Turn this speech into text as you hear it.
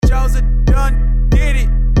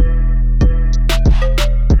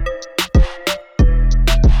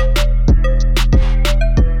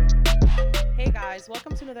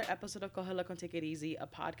Look and Take It Easy, a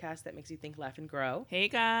podcast that makes you think, laugh, and grow. Hey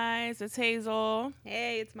guys, it's Hazel.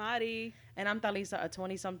 Hey, it's Madi. And I'm Thalisa, a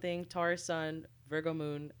 20-something Taurus Sun, Virgo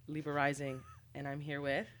Moon, Libra Rising. And I'm here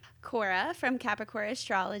with... Cora from CapriCora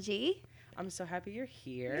Astrology. I'm so happy you're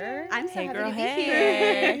here. I'm so happy girl, to be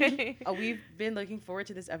hey. here. We've been looking forward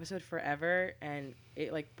to this episode forever, and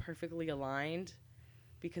it like perfectly aligned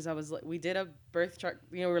because we did a birth chart.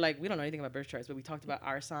 You know, we're like, we don't know anything about birth charts, but we talked about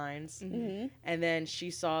our signs. Mm-hmm. And then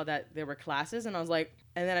she saw that there were classes, and I was like,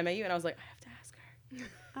 and then I met you, and I was like, I have to ask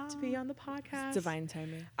her to be on the podcast. Divine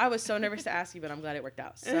timing. I was so nervous to ask you, but I'm glad it worked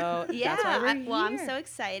out. So Yeah, that's why we're here. I'm so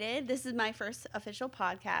excited. This is my first official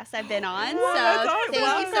podcast I've been on, Wow, that's so awesome.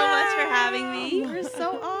 thank you so much for having me. We're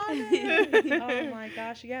so honored. Oh my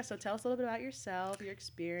gosh. Yeah. So tell us a little bit about yourself, your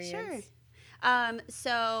experience. Sure.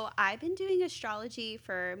 So I've been doing astrology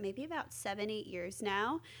for maybe about 7-8 years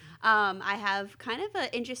now. I have kind of an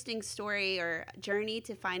interesting story or journey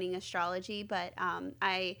to finding astrology, but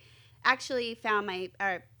I actually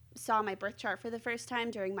saw my birth chart for the first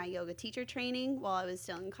time during my yoga teacher training while I was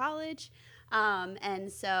still in college.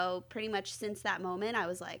 And so pretty much since that moment, I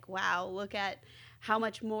was like, wow, look at how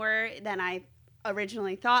much more than I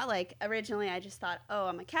originally thought. Like originally I just thought, oh,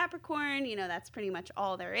 I'm a Capricorn, that's pretty much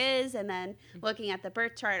all there is. And then looking at the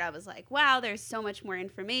birth chart, I was like, wow, there's so much more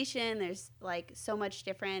information. There's like so much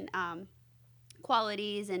different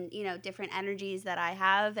qualities and, different energies that I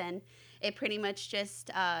have. And it pretty much just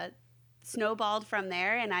snowballed from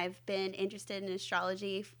there. And I've been interested in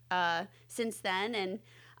astrology since then. And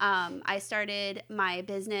I started my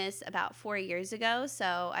business about 4 years ago,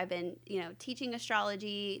 so I've been, teaching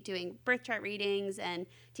astrology, doing birth chart readings, and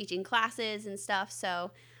teaching classes and stuff.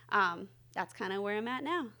 So that's kind of where I'm at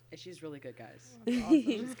now. And she's really good, guys. Awesome.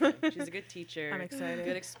 She's good. She's a good teacher. I'm excited.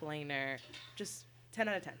 Good explainer. Just 10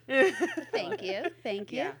 out of 10. Thank you.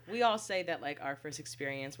 Thank you. Yeah. We all say that like our first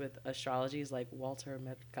experience with astrology is like Walter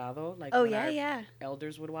Mercado. Like Oh, when yeah, our yeah.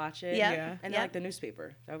 elders would watch it. Yep. Yeah. And Yep. like the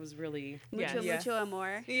newspaper. That was really... Mucho, Yes. mucho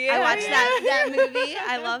amor. Yeah. I watched that movie.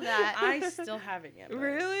 I love that. I still haven't yet. but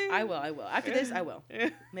Really? I will. After this, I will.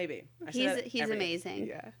 Maybe. I say that He's every- amazing.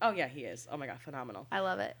 Yeah. Oh, yeah, he is. Oh, my God. Phenomenal. I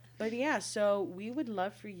love it. But yeah, so we would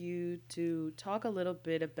love for you to talk a little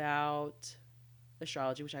bit about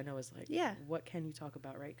astrology, which I know is like, Yeah. what can you talk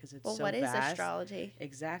about, right? Because it's Well, so what is vast. astrology?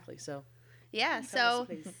 Exactly. So, Yeah, tell us,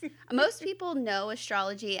 so please. most people know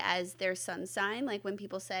astrology as their sun sign. Like when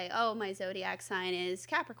people say, oh, my zodiac sign is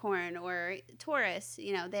Capricorn or Taurus,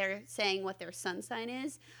 they're saying what their sun sign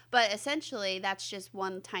is. But essentially, that's just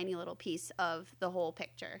one tiny little piece of the whole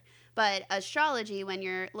picture. But astrology, when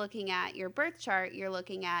you're looking at your birth chart, you're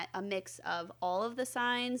looking at a mix of all of the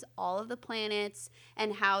signs, all of the planets,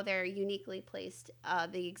 and how they're uniquely placed,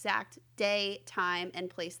 the exact day, time, and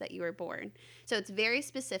place that you were born. So it's very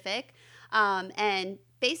specific. And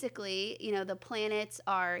basically, the planets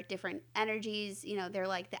are different energies. They're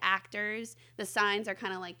like the actors. The signs are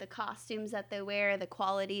kind of like the costumes that they wear, the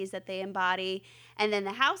qualities that they embody. And then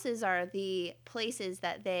the houses are the places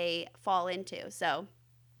that they fall into. So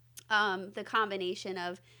the combination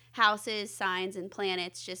of houses, signs, and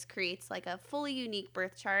planets just creates like a fully unique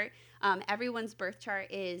birth chart. Everyone's birth chart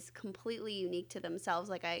is completely unique to themselves.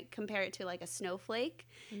 Like I compare it to like a snowflake.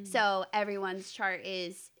 So everyone's chart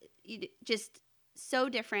is just so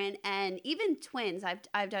different. And even twins,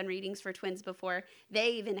 I've done readings for twins before.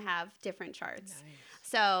 They even have different charts. Nice.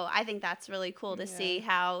 So I think that's really cool to see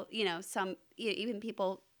how, some even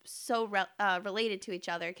people so related to each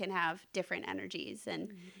other can have different energies and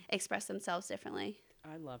express themselves differently.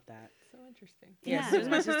 I love that. So interesting. Yeah, Yeah. as soon as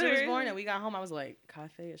my sister was born and we got home, I was like,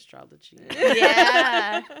 cafe astrology.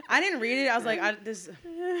 Yeah. I didn't read it. I was like,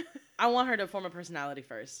 I want her to form a personality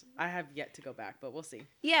first. I have yet to go back, but we'll see.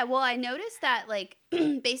 Yeah, well, I noticed that like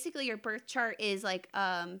basically your birth chart is like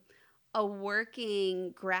a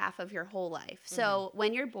working graph of your whole life. So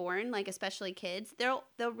when you're born, like especially kids, they'll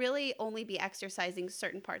really only be exercising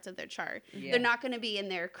certain parts of their chart. Yeah. They're not going to be in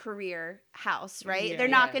their career house, right? Yeah. They're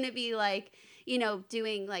not going to be like,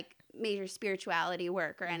 doing like major spirituality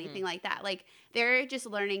work or Mm-hmm. anything like that. Like they're just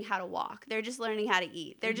learning how to walk. They're just learning how to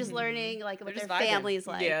eat. They're just learning like what They're their just vibing. family's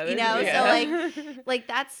like, Yeah, So like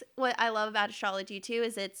that's what I love about astrology too,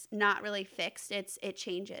 is it's not really fixed. It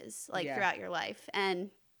changes like Yeah. throughout your life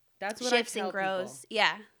and That's what shifts I tell and grows. people.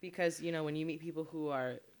 Yeah. Because, when you meet people who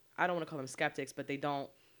are, I don't want to call them skeptics, but they don't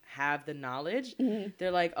have the knowledge, Mm-hmm.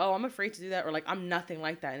 they're like, oh, I'm afraid to do that, or like, I'm nothing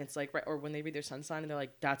like that. And it's like, right, or when they read their sun sign and they're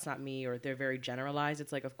like, that's not me, or they're very generalized.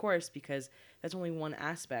 It's like, of course, because that's only one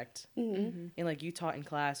aspect. Mm-hmm. And like you taught in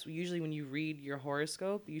class, usually when you read your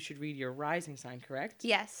horoscope, you should read your rising sign, correct?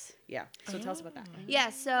 Yes. Yeah. So tell us about that. Yeah,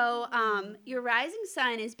 so your rising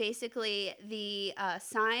sign is basically the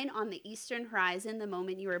sign on the eastern horizon the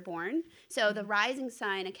moment you were born. So the rising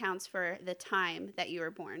sign accounts for the time that you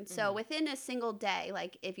were born. So within a single day,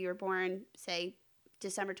 like if you were born, say,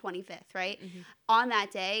 December 25th, right? On that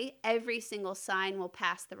day, every single sign will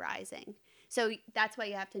pass the rising. So that's why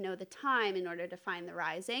you have to know the time in order to find the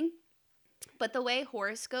rising. But the way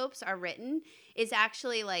horoscopes are written is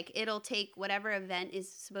actually like it'll take whatever event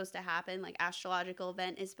is supposed to happen, like astrological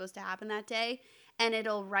event is supposed to happen that day, and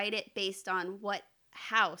it'll write it based on what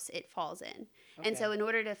house it falls in. Okay. And so in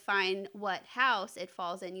order to find what house it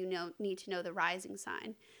falls in, need to know the rising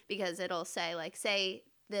sign, because it'll say, like, say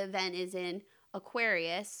the event is in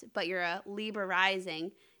Aquarius, but you're a Libra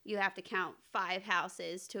rising, you have to count 5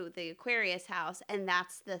 houses to the Aquarius house, and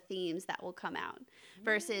that's the themes that will come out.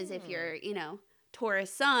 Versus if you're,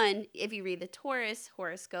 Taurus sun, if you read the Taurus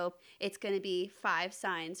horoscope, it's going to be 5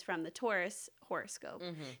 signs from the Taurus horoscope.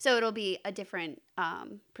 So it'll be a different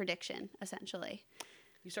prediction, essentially.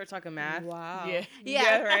 You start talking math. Wow.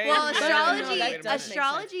 Yeah, right? well, No, that does make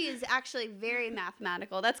astrology is actually very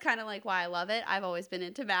mathematical. That's kind of like why I love it. I've always been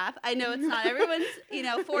into math. I know it's not everyone's,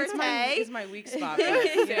 forte. It's my weak spot. But,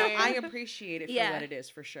 I appreciate it for what it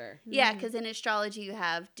is, for sure. Yeah, because in astrology you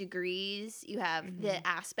have degrees, you have the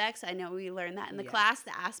aspects. I know we learned that in the class.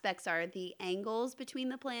 The aspects are the angles between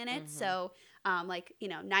the planets. So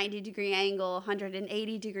 90-degree angle,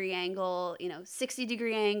 180-degree angle,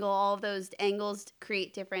 60-degree angle, all of those angles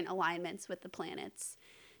create different alignments with the planets.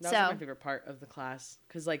 That was my favorite part of the class.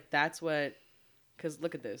 Because,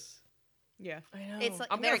 look at this. Yeah. I know. It's like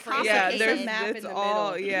I'm very gonna forget. complicated. There's math in it's the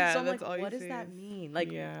all, middle. yeah, So I'm that's like, all you what does see that is- mean?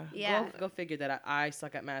 Like, Yeah. go figure that I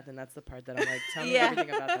suck at math, and that's the part that I'm like, tell me Yeah.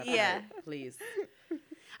 everything about that Yeah. part, please.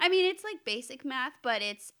 I mean, it's like basic math, but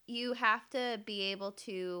you have to be able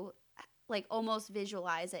to like almost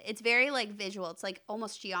visualize it. It's very like visual. It's like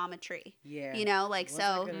almost geometry. Yeah. Like Was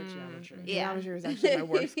not so. good at geometry. Yeah. Geometry was actually my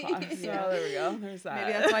worst class. Yeah. So there we go. There's that.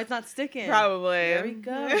 Maybe that's why it's not sticking. Probably. There we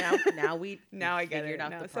go. Now I get figured it.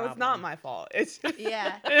 out No, the so problem. it's not my fault. It's just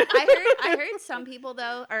Yeah. I heard some people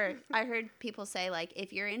though, or I heard people say like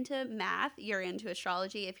if you're into math, you're into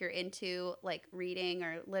astrology. If you're into like reading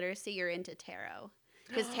or literacy, you're into tarot.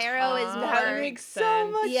 Because tarot is more. that makes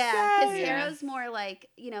so much Yeah, because sense. tarot's more like,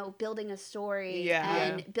 building a story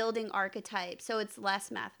and building archetypes. So it's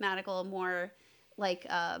less mathematical, more like,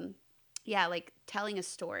 like telling a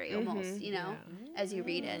story almost, as you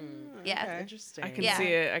read it. Yeah. Okay. Interesting. I can Yeah. see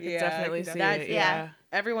it. I can Yeah, I definitely can see definitely it. see it. Yeah.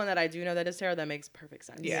 Everyone that I do know that is tarot, that makes perfect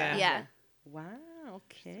sense. Yeah. Yeah. Wow.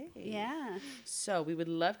 Okay. Yeah. So we would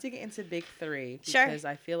love to get into big 3 Sure. because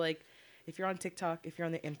I feel like if you're on TikTok, if you're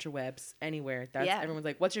on the interwebs, anywhere, that's Yeah. everyone's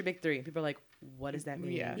like, "What's your big 3?" And people are like, "What does that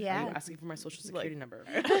mean? Yeah. Are Yeah. you asking for my social security number?"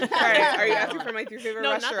 Are you asking for my 3 favorite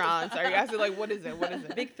No, not the- restaurants? Are you asking like what is it? What is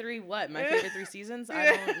it? Big 3 what? My favorite 3 seasons?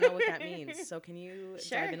 I don't know what that means. So can you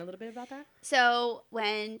Sure. dive in a little bit about that? So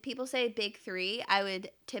when people say big 3, I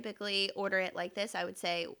would typically order it like this. I would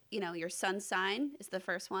say, your sun sign is the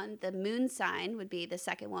first one. The moon sign would be the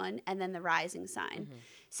second one. And then the rising sign.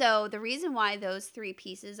 So the reason why those 3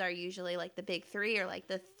 pieces are usually like the big 3 or like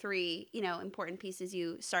the 3, important pieces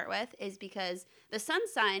you start with is because the sun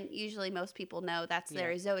sign, usually most people know that's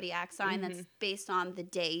their zodiac sign. That's based on the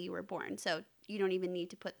day you were born. So you don't even need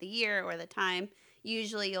to put the year or the time.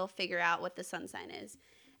 Usually you'll figure out what the sun sign is.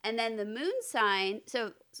 And then the moon sign,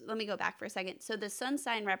 so let me go back for a second. So the sun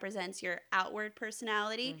sign represents your outward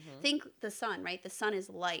personality. Think the sun, right? The sun is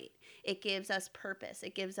light. It gives us purpose.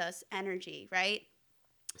 It gives us energy, right?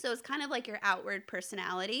 So it's kind of like your outward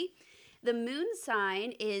personality. The moon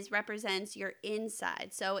sign represents your inside.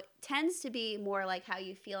 So it tends to be more like how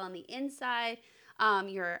you feel on the inside.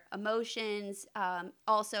 Your emotions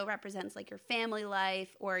also represents like your family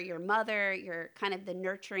life or your mother, your kind of the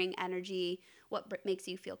nurturing energy, what makes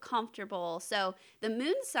you feel comfortable. So the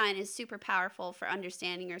moon sign is super powerful for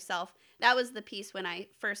understanding yourself. That was the piece when I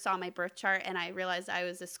first saw my birth chart and I realized I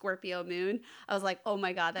was a Scorpio moon. I was like, oh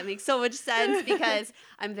my God, that makes so much sense because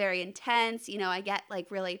I'm very intense. I get like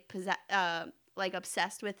really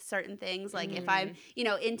obsessed with certain things. Like if I'm,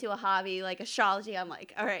 into a hobby like astrology, I'm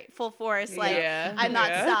like, all right, full force. Like I'm not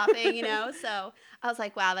stopping, So I was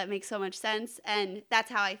like, wow, that makes so much sense. And that's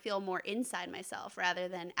how I feel more inside myself rather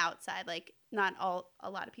than outside. Like a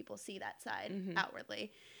lot of people see that side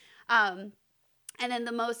outwardly. And then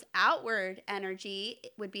the most outward energy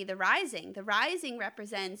would be the rising. The rising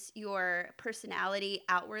represents your personality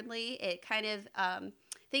outwardly. It kind of,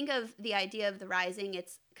 think of the idea of the rising.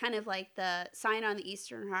 It's kind of like the sign on the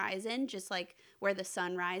eastern horizon, just like where the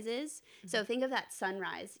sun rises. Mm-hmm. So think of that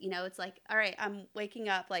sunrise. It's like, all right, I'm waking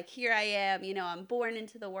up, like here I am, I'm born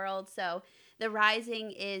into the world. So the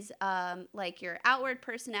rising is like your outward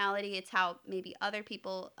personality. It's how maybe other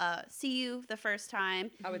people see you the first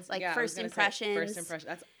time. I would like yeah, first impressions. First impression.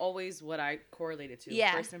 That's always what I correlated to.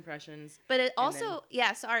 Yeah. First impressions. But it also,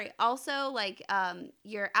 also like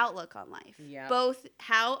your outlook on life. Yeah. Both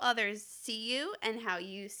how others see you and how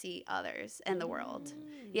you see others and the world.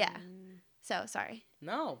 Yeah. So sorry.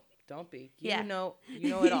 No. Don't be. You know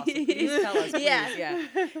it all. So please tell us, please. Yeah.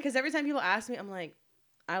 Because every time people ask me, I'm like,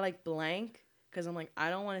 I like blank. Because I'm like, I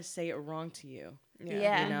don't want to say it wrong to you.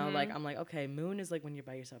 Yeah. You know, like, I'm like, okay, moon is like when you're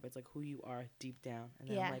by yourself. It's like who you are deep down. And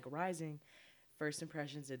then I'm like, rising, first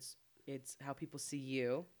impressions, it's how people see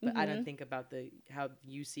you. But I don't think about how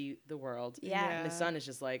you see the world. Yeah. And the sun is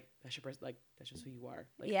just like, that's your person, like, that's just who you are.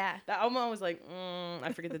 Like, yeah. That I'm always like,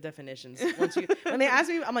 I forget the definitions. When they ask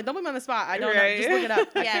me, I'm like, don't put me on the spot. I don't know. Just look it up.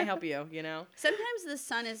 I can't help you, Sometimes the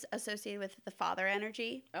sun is associated with the father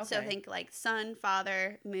energy. Okay. So think like sun,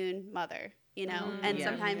 father, moon, mother. And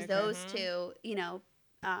sometimes those two,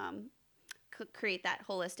 create that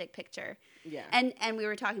holistic picture. Yeah. And we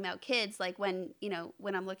were talking about kids, like when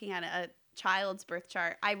I'm looking at a child's birth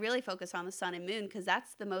chart, I really focus on the sun and moon because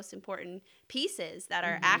that's the most important pieces that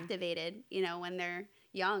are activated, when they're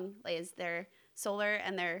young, is their solar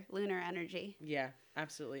and their lunar energy. Yeah,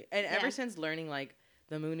 absolutely. And ever since learning, like,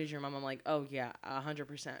 the moon is your mom, I'm like, oh, yeah,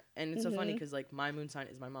 100%. And it's so funny because, like, my moon sign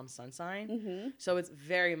is my mom's sun sign. Mm-hmm. So it's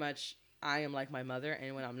very much, I am like my mother,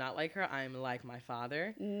 and when I'm not like her, I'm like my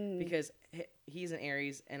father because he's an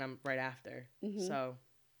Aries and I'm right after. So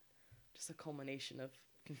just a culmination of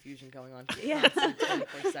confusion going on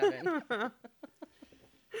 24/7.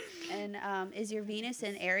 And is your Venus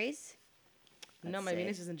in Aries? No, my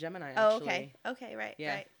Venus is in Gemini, actually. Oh, okay. Okay, right,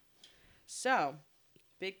 right. So,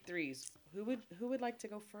 big threes. Who would like to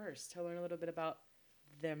go first to learn a little bit about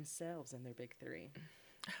themselves and their big three?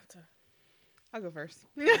 I'll go first.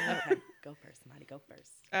 Okay, go first, Maddie. Go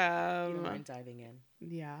first. You don't mind diving in?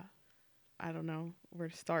 Yeah, I don't know where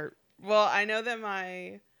to start. Well, I know that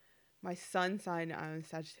my sun sign, I'm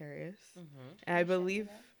Sagittarius, and I believe.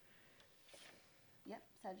 Yep,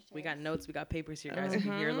 Sagittarius. We got notes. We got papers here, guys. If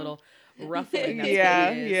you hear a little ruffling, that's yeah,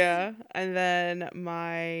 what it is. Yeah. And then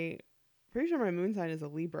pretty sure my moon sign is a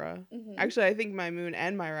Libra. Actually, I think my moon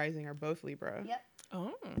and my rising are both Libra. Yep.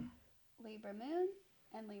 Oh. Libra moon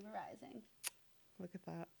and Libra rising. Look at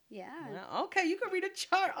that. Yeah. Okay, you can read a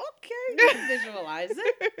chart. Okay, you can visualize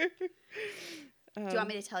it. Do you want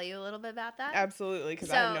me to tell you a little bit about that? Absolutely,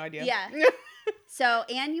 because I have no idea. Yeah. So,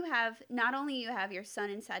 and you have, not only you have your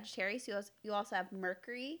sun in Sagittarius, you also have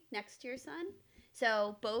Mercury next to your sun.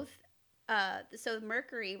 So both, so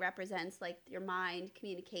Mercury represents like your mind,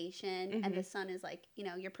 communication, and the sun is like,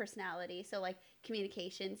 your personality. So like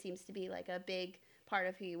communication seems to be like a big part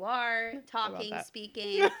of who you are, talking,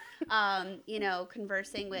 speaking,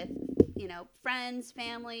 conversing with, friends,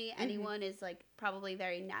 family, anyone is like probably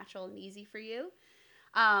very natural and easy for you.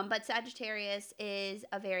 But Sagittarius is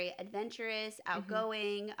a very adventurous,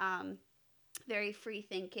 outgoing, very free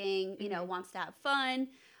thinking, wants to have fun,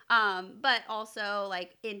 but also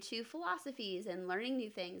like into philosophies and learning new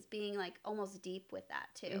things, being like almost deep with that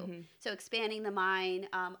too. So expanding the mind,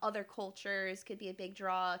 other cultures could be a big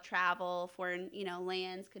draw, travel, foreign,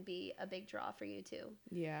 lands could be a big draw for you too.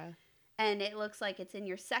 Yeah. And it looks like it's in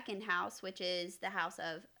your second house, which is the house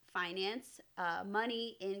of finance,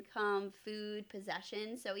 money, income, food,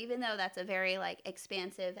 possessions. So even though that's a very like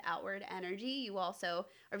expansive outward energy, you also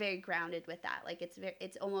are very grounded with that. Like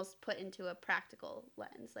it's almost put into a practical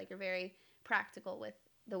lens. Like you're very practical with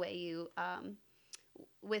the way you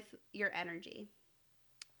with your energy.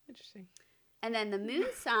 Interesting. And then the moon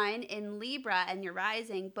sign in Libra and your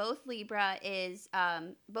rising, both Libra is,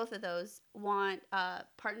 both of those want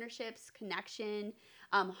partnerships, connection,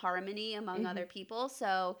 harmony among other people.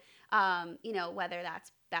 So, whether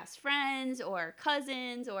that's best friends or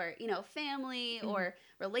cousins or, family or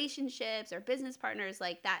relationships or business partners,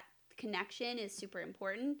 like that connection is super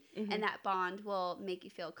important. And that bond will make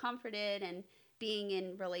you feel comforted, and being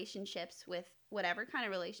in relationships with whatever kind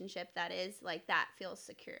of relationship that is, like that feels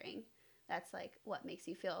securing. That's like what makes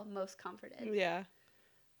you feel most comforted. Yeah.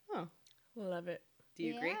 Oh, love it. Do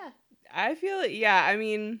you agree? I feel it. Yeah. I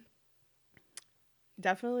mean,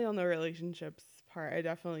 definitely on the relationships part, I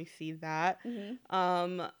definitely see that.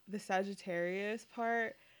 The Sagittarius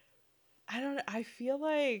part, I feel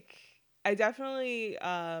like I definitely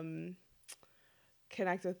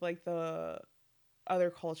connect with like the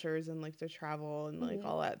other cultures and like the travel and like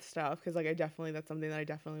all that stuff, because like that's something that I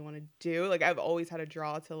definitely want to do. Like I've always had a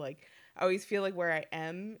draw to like, I always feel like where I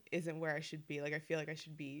am isn't where I should be. Like I feel like I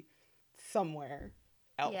should be somewhere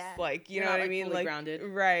else. Yeah. Like you You're know not, what I like, mean? fully Like grounded.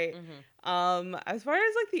 right. As far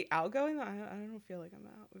as like the outgoing, I don't feel like I'm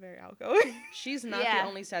very outgoing. She's not the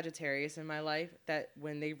only Sagittarius in my life that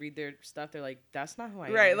when they read their stuff, they're like, that's not who I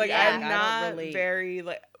am. Right. Like Yeah. I'm not very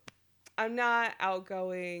like. I'm not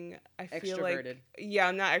outgoing. I feel extroverted. Like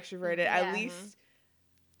I'm not extroverted. Yeah. At least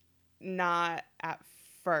not at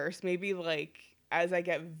first. Maybe like as I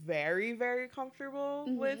get very, very comfortable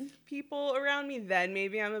with people around me, then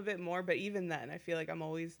maybe I'm a bit more. But even then, I feel like I'm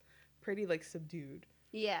always pretty like subdued.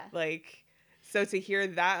 Yeah. Like, so to hear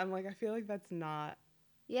that, I'm like, I feel like that's not.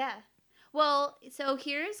 Yeah. Well, so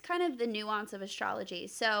here's kind of the nuance of astrology.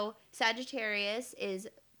 So Sagittarius is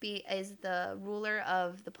the ruler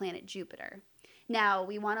of the planet Jupiter. Now,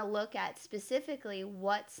 we want to look at specifically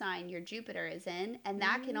what sign your Jupiter is in, and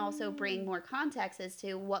that can also bring more context as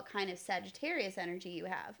to what kind of Sagittarius energy you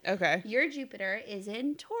have. Okay. Your Jupiter is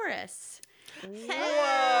in Taurus.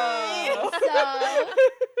 Whoa.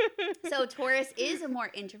 So Taurus is a more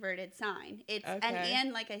introverted sign. It's Okay.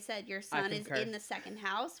 and like I said, your sun is in the second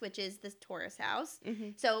house, which is the Taurus house.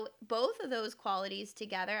 So both of those qualities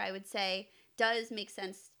together, I would say, does make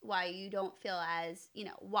sense why you don't feel as,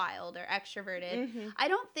 wild or extroverted. I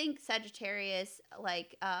don't think Sagittarius,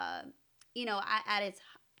 like, at its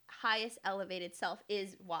highest elevated self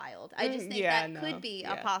is wild. I just think that could be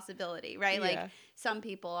a possibility, right? Yeah. Like some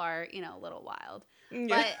people are, a little wild.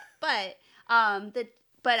 Yeah.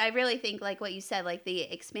 But I really think like what you said, like the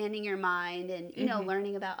expanding your mind and,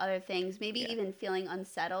 learning about other things, maybe even feeling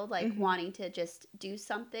unsettled, like wanting to just do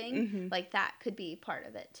something, like that could be part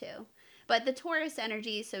of it too. But the Taurus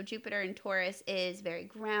energy, so Jupiter in Taurus is very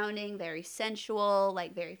grounding, very sensual,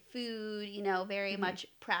 like very food, very much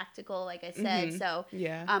practical, like I said. So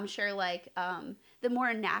I'm sure like the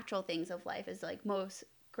more natural things of life is like most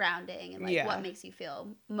grounding and like what makes you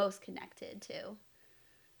feel most connected to.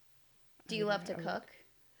 Do you love to cook?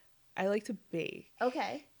 I like to bake.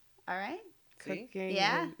 Okay. All right. Cooking.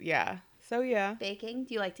 Yeah. So yeah. Baking.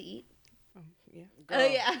 Do you like to eat? Yeah. Girl. Oh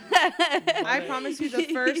yeah. I promise you, the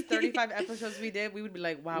first 35 episodes we did, we would be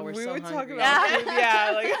like, "Wow, we're so hungry." Talk about food.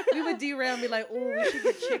 Yeah, like we would derail and be like, "Oh, we should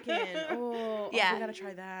get chicken. Oh, we gotta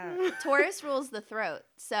try that." Taurus rules the throat,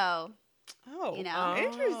 so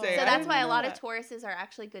interesting. So that's why a lot of Tauruses are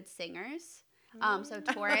actually good singers. So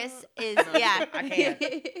Taurus is I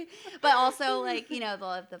can't. but also like they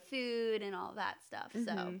love the food and all that stuff.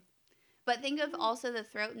 So. But think of also the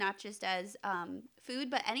throat not just as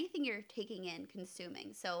food, but anything you're taking in,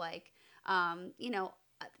 consuming. So, like,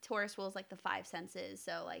 Taurus rules, like, the five senses.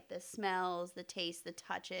 So, like, the smells, the taste, the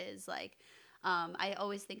touches. Like, I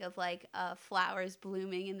always think of, like, flowers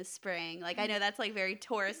blooming in the spring. Like, I know that's, like, very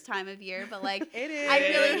Taurus time of year, but, like, it is. I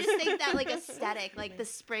really just think that, like, aesthetic, like, the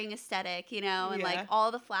spring aesthetic, and, like,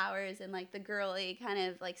 all the flowers and, like, the girly kind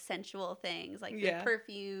of, like, sensual things, like, the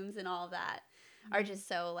perfumes and all of that are just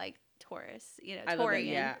so, like, Taurus, I love it.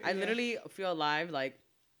 Yeah, I literally feel alive. Like,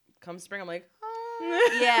 come spring, I'm like,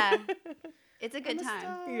 yeah, it's a good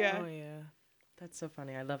time. Yeah. Oh yeah, that's so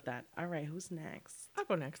funny. I love that. All right, who's next? I'll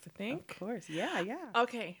go next, I think. Of course. Yeah.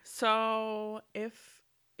 Okay, so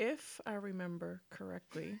if I remember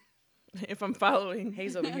correctly, if I'm following,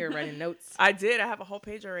 Hayes over here writing notes. I did. I have a whole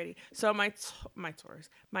page already. So my Taurus,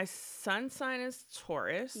 my sun sign is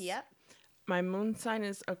Taurus. Yep. My moon sign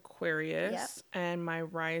is Aquarius, and my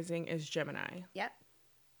rising is Gemini. Yep.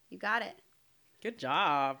 You got it. Good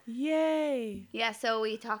job. Yay. Yeah, so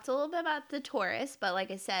we talked a little bit about the Taurus, but like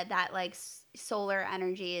I said, that like solar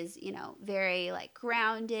energy is, very like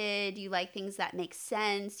grounded. You like things that make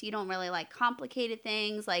sense. You don't really like complicated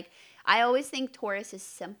things. Like I always think Taurus is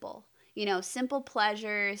simple. Simple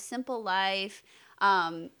pleasures, simple life.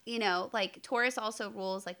 Like Taurus also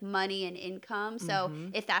rules like money and income. So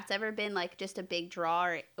if that's ever been like just a big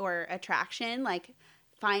draw or attraction, like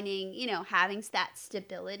finding, having that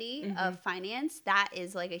stability of finance, that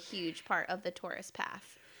is like a huge part of the Taurus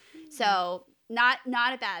path. So not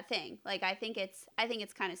a bad thing. Like I think it's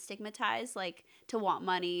kind of stigmatized, like to want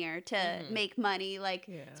money or to make money, like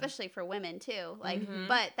especially for women too. Like,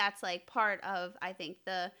 but that's like part of, I think,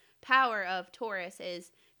 the power of Taurus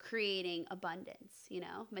is creating abundance,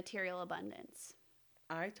 material abundance.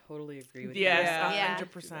 I totally agree with you. Yes,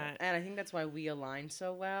 100%. And I think that's why we align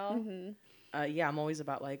so well. I'm always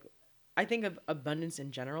about like, I think of abundance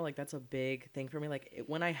in general. Like that's a big thing for me. Like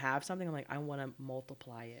when I have something, I'm like, I want to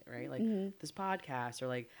multiply it, right? Like this podcast or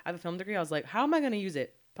like I have a film degree. I was like, how am I going to use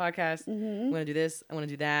it? podcast. Mm-hmm. I'm going to do this. I want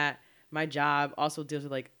to do that. My job also deals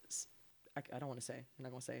with like, I don't want to say. I'm not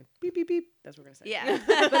going to say beep, beep, beep. That's what we're going to say. Yeah.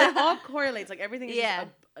 But it all correlates. Like everything is Yeah.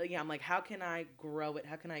 just, I'm like, how can I grow it?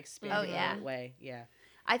 How can I expand it in that way? Yeah.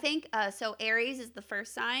 I think, so Aries is the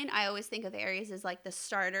first sign. I always think of Aries as like the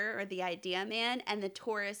starter or the idea man, and the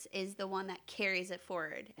Taurus is the one that carries it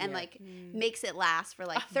forward and like makes it last for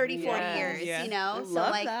like 30, 40 years, you know? I So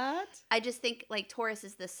love like, that. I just think like Taurus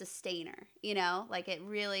is the sustainer, you know? Like it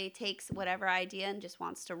really takes whatever idea and just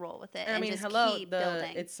wants to roll with it and just keep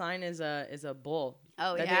building. Its sign is a bull.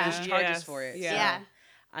 Oh, that yeah. It just charges for it. Yeah. So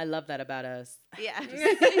I love that about us. Yeah.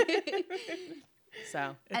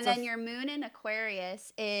 So, and then your moon in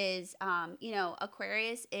Aquarius is,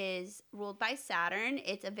 Aquarius is ruled by Saturn.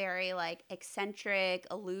 It's a very like eccentric,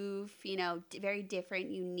 aloof, very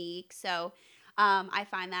different, unique. So I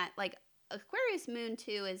find that like Aquarius moon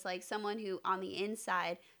too is like someone who on the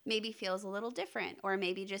inside maybe feels a little different, or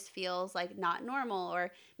maybe just feels like not normal,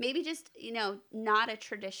 or maybe just, not a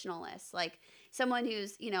traditionalist, like someone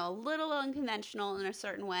who's, a little unconventional in a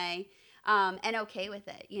certain way. And okay with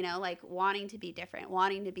it, like wanting to be different,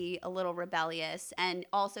 wanting to be a little rebellious, and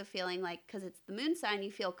also feeling like, because it's the moon sign,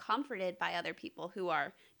 you feel comforted by other people who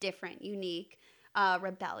are different, unique,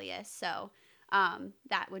 rebellious. So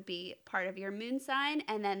that would be part of your moon sign.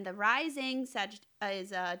 And then the rising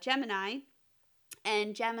is Gemini,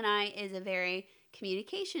 and Gemini is a very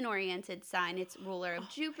communication-oriented sign. It's ruler of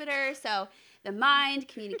Jupiter, so the mind,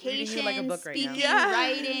 communication, like a book speaking, right now.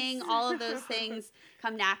 writing, all of those things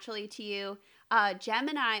come naturally to you.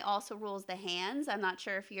 Gemini also rules the hands. I'm not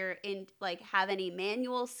sure if you're have any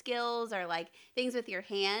manual skills or like things with your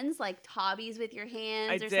hands, like hobbies with your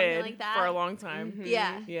hands something like that. For a long time. Mm-hmm.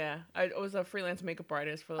 Yeah. Yeah. I was a freelance makeup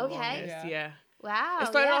artist for the longest. Yeah. Wow. It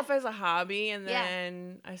started off as a hobby, and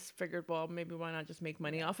then I figured, well, maybe why not just make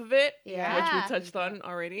money off of it? Yeah. Which we touched on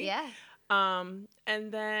already. Yeah. And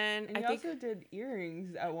then and I think also did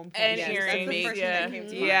earrings at one point. And That's earrings, the first thing that came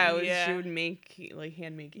to mind. Yeah, she would make like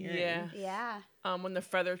handmade earrings. Yeah. When the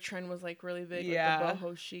feather trend was like really big, like the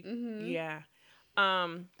boho chic. Mm-hmm. Yeah.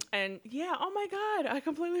 And yeah, oh my God, I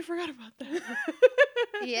completely forgot about that.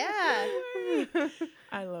 Yeah.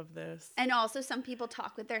 I love this. And also some people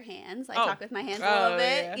talk with their hands. I talk with my hands a little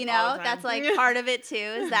bit, Yeah. that's like part of it too,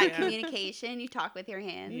 is that communication. You talk with your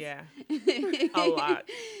hands. Yeah. A lot.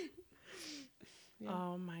 Yeah.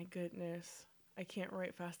 Oh my goodness. I can't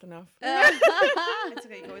write fast enough. It's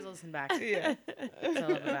okay. You can always listen back. Yeah. Tell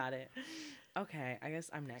them about it. Okay, I guess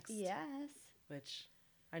I'm next. Yes. Which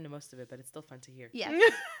I know most of it, but it's still fun to hear. Yes.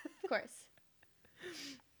 Of course.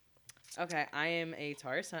 Okay, I am a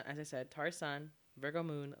Taurus sun, as I said, Taurus sun, Virgo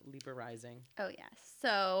moon, Libra rising. Oh, yes.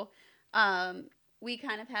 So we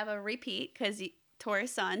kind of have a repeat because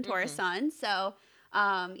Taurus sun. So,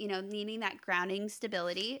 needing that grounding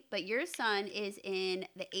stability. But your sun is in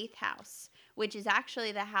the 8th house, which is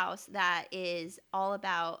actually the house that is all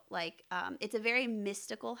about like, it's a very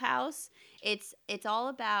mystical house. It's all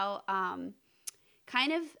about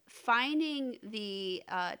kind of finding the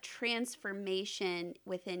transformation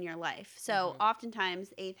within your life. So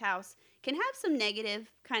oftentimes 8th house can have some negative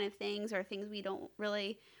kind of things, or things we don't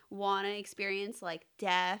really want to experience, like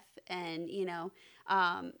death and,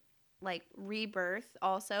 like rebirth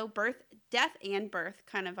also. Death and birth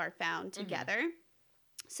kind of are found together.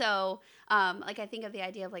 So, like I think of the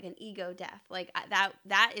idea of like an ego death, like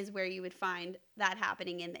that is where you would find that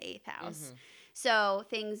happening in the 8th house. So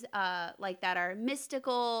things like that are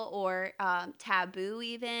mystical or taboo,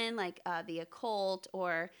 even like the occult,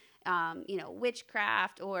 or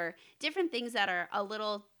witchcraft, or different things that are a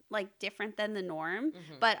little like different than the norm,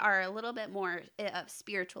 but are a little bit more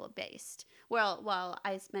spiritual based. Well, while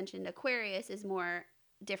I mentioned Aquarius is more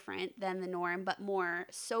different than the norm, but more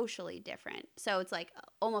socially different. So it's like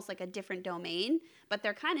almost like a different domain, but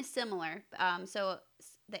they're kind of similar. So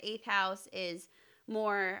the 8th house is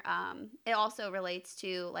more, it also relates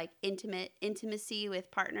to like intimacy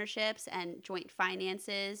with partnerships and joint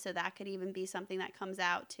finances. So that could even be something that comes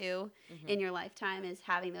out too in your lifetime, is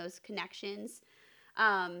having those connections.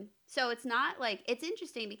 So it's not like, it's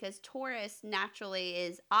interesting because Taurus naturally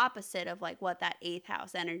is opposite of like what that 8th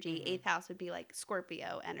house energy, 8th house would be like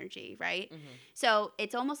Scorpio energy, right? So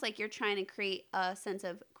it's almost like you're trying to create a sense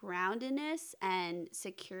of groundedness and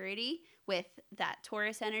security with that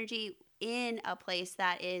Taurus energy in a place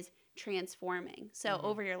that is transforming. So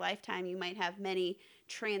over your lifetime, you might have many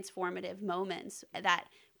transformative moments that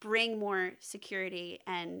bring more security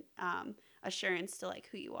and assurance to like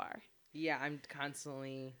who you are. Yeah, I'm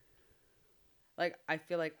constantly, like, I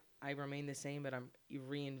feel like I remain the same, but I'm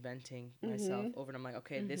reinventing myself over. And I'm like,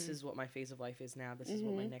 okay, this is what my phase of life is now. This is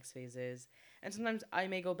what my next phase is. And sometimes I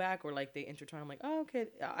may go back, or like they intertwine. I'm like, oh, okay,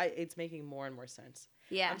 it's making more and more sense.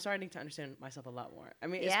 Yeah. I'm starting to understand myself a lot more. I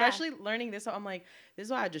mean, especially learning this, I'm like, this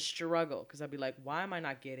is why I just struggle, because I'd be like, why am I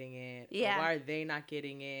not getting it? Yeah. Or why are they not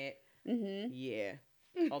getting it? Yeah.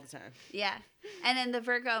 All the time. Yeah. And then the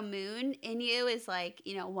Virgo moon in you is like,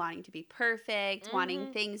 you know, wanting to be perfect,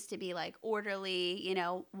 wanting things to be like orderly, you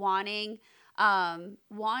know, wanting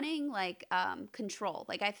like control.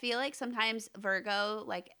 Like I feel like sometimes Virgo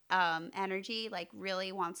like energy like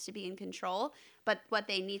really wants to be in control, but what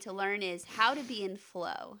they need to learn is how to be in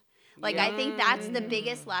flow. Like I think that's the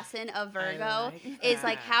biggest lesson of Virgo is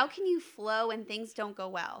like how can you flow when things don't go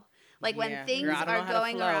well? Like when things are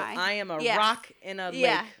going awry. I am a rock in a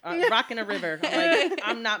lake, rock in a river. I'm like,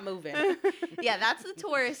 I'm not moving. Yeah, that's the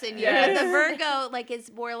Taurus in you. But the Virgo like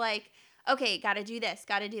is more like, okay, got to do this,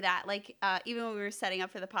 got to do that. Like even when we were setting up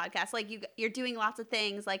for the podcast, like you're doing lots of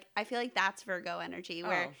things. Like I feel like that's Virgo energy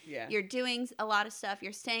where you're doing a lot of stuff,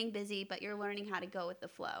 you're staying busy, but you're learning how to go with the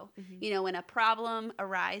flow. You know, when a problem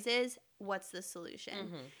arises, what's the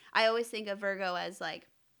solution? I always think of Virgo as like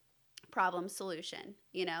problem solution,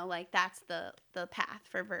 you know, like that's the path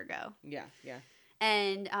for Virgo.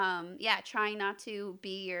 And trying not to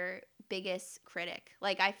be your biggest critic.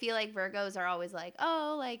 Like I feel like Virgos are always like,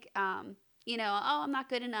 oh, like you know, oh, I'm not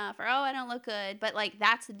good enough, or oh, I don't look good, but like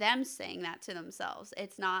that's them saying that to themselves.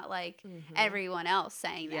 It's not like everyone else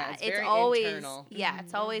saying that. It's very always internal.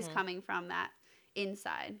 it's always coming from that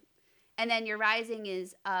inside. And then your rising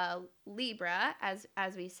is Libra, as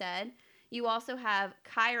we said. You also have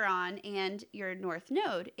Chiron and your North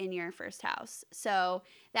Node in your first house. So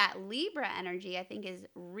that Libra energy, I think, is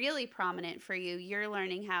really prominent for you. You're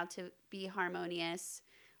learning how to be harmonious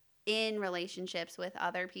in relationships with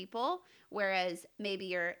other people, whereas maybe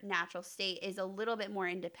your natural state is a little bit more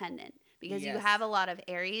independent because you have a lot of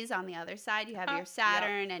Aries on the other side. You have your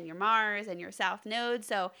Saturn and your Mars and your South Node.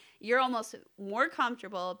 So you're almost more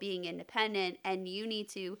comfortable being independent, and you need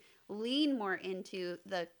to lean more into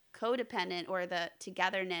the codependent or the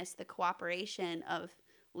togetherness, the cooperation of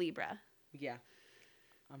Libra. Yeah.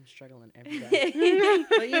 I'm struggling every day.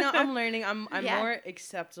 But, you know, I'm learning. I'm more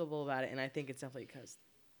acceptable about it. And I think it's definitely because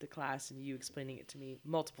the class and you explaining it to me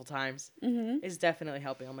multiple times is definitely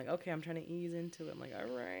helping. I'm like, okay, I'm trying to ease into it. I'm like,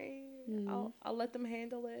 all right, I'll let them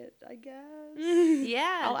handle it, I guess.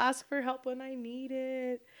 Yeah. I'll ask for help when I need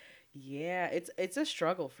it. Yeah, it's a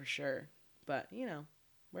struggle for sure. But, you know,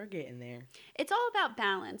 we're getting there. It's all about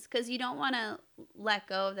balance because you don't want to let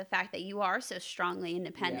go of the fact that you are so strongly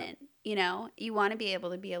independent. You know, you want to be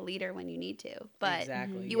able to be a leader when you need to, but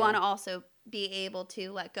you want to also be able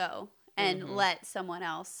to let go and let someone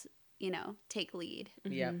else, you know, take lead.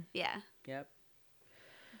 Yep. Yeah. Yep.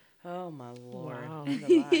 Oh, my Lord. Wow.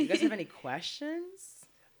 You guys have any questions?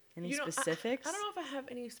 Any specifics? I don't know if I have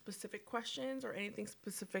any specific questions or anything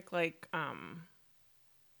specific like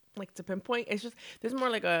to pinpoint. It's just there's more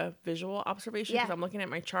like a visual observation because I'm looking at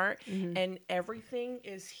my chart and everything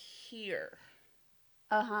is here.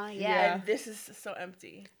 Yeah. And this is so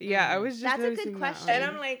empty. Yeah, I was just That's a good noticing that question. And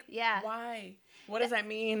I'm like, yeah, why? What does that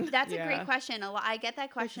mean? That's a great question. I get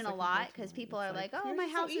that question a lot because people are like, "Oh, my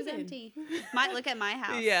house is empty." Look at my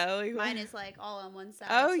house. Yeah, like mine is like all on one side.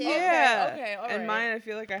 Oh too. yeah. Okay, all and right. mine, I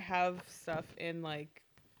feel like I have stuff in like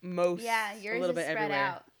most. Yeah, yours little is bit spread everywhere.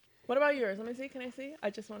 out. What about yours? Let me see. Can I see? I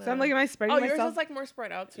just want to. So I'm like, am I spreading yours myself? is like more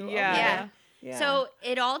spread out too. Yeah. Okay. Yeah. So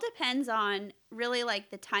it all depends on really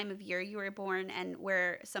like the time of year you were born and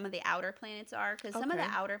where some of the outer planets are. Because some of the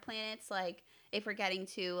outer planets, like if we're getting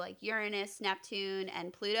to like Uranus, Neptune,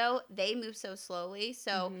 and Pluto, they move so slowly.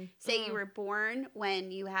 So say you were born when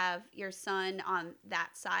you have your sun on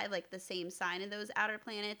that side, like the same sign of those outer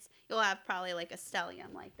planets, you'll have probably like a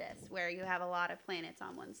stellium like this, where you have a lot of planets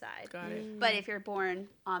on one side. Got it. But if you're born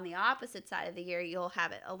on the opposite side of the year, you'll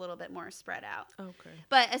have it a little bit more spread out. Okay.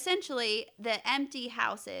 But essentially, the empty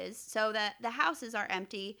houses, so that the houses are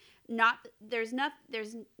empty. There's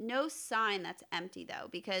no sign that's empty though,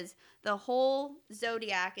 because the whole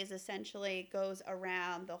zodiac is essentially goes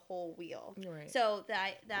around the whole wheel. Right. So the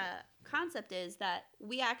concept is that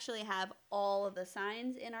we actually have all of the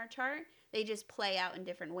signs in our chart. They just play out in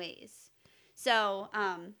different ways. So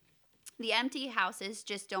the empty houses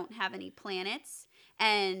just don't have any planets.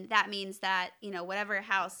 And that means that, you know, whatever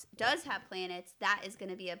house does have planets, that is going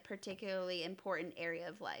to be a particularly important area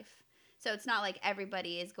of life. So it's not like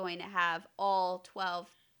everybody is going to have all 12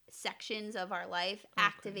 sections of our life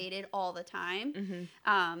activated all the time.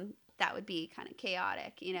 that would be kind of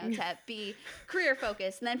chaotic, to be career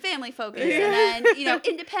focused and then family focused and then,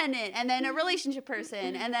 independent and then a relationship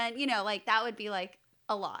person. And then, like that would be like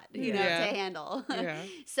a lot, to handle. Yeah.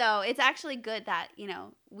 So it's actually good that,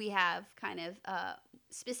 we have kind of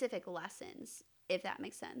specific lessons, if that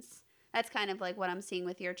makes sense. That's kind of like what I'm seeing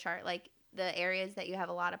with your chart. Like the areas that you have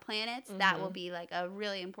a lot of planets, that will be like a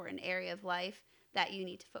really important area of life that you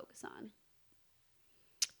need to focus on.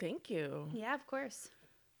 Thank you. Yeah, of course.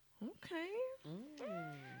 Okay.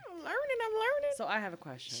 I'm learning. So I have a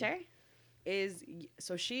question. Sure.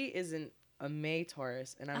 So she isn't a May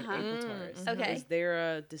Taurus and I'm an April Taurus. Okay. Is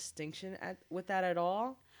there a distinction with that at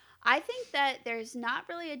all? I think that there's not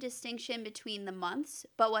really a distinction between the months,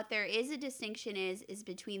 but what there is a distinction is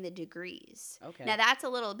between the degrees. Okay. Now that's a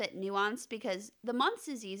little bit nuanced because the months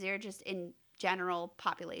is easier just in general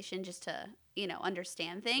population just to,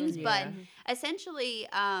 understand things. But essentially,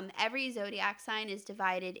 every zodiac sign is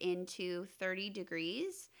divided into 30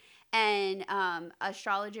 degrees. And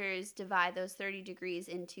astrologers divide those 30 degrees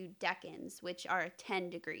into decans, which are 10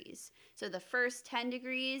 degrees. So the first 10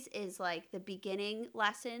 degrees is like the beginning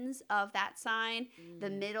lessons of that sign. The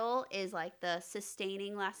middle is like the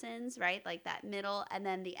sustaining lessons, right? Like that middle. And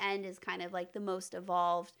then the end is kind of like the most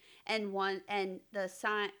evolved and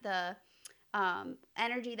the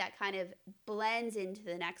energy that kind of blends into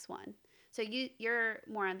the next one. So you're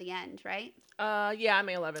more on the end, right? Yeah,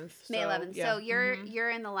 May 11th. May 11th. Yeah. So you're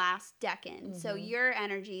in the last decan. So your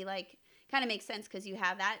energy like kind of makes sense because you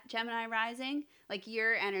have that Gemini rising. Like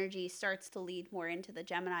your energy starts to lead more into the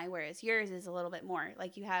Gemini, whereas yours is a little bit more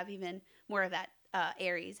like you have even more of that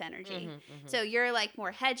Aries energy. So you're like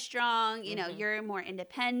more headstrong. You're more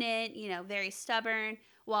independent. Very stubborn.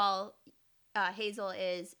 While Hazel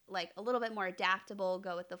is like a little bit more adaptable,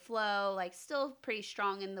 go with the flow, like still pretty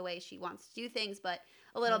strong in the way she wants to do things, but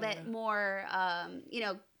a little bit more,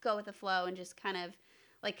 go with the flow and just kind of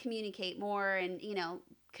like communicate more and,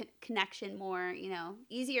 connection more,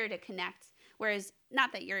 easier to connect. Whereas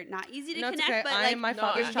not that you're not easy to connect, okay. but I like am my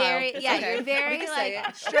father's you're child. very, you're very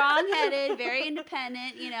like strong-headed, very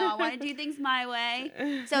independent. I want to do things my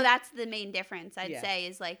way. So that's the main difference I'd say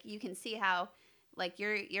is like you can see how like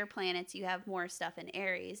your planets, you have more stuff in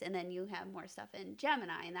Aries, and then you have more stuff in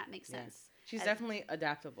Gemini, and that makes sense. She's definitely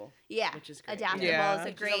adaptable. Yeah, which is great. adaptable is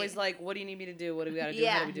a great. She's always like, "What do you need me to do? What do we gotta do?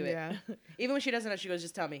 How do we do it?" Yeah. Even when she doesn't know, she goes,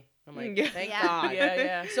 "Just tell me." I'm like, "Thank Yeah. God."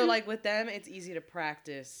 Yeah. So like with them, it's easy to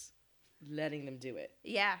practice letting them do it.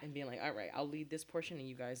 Yeah. And being like, "All right, I'll lead this portion, and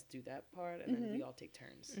you guys do that part, and then we all take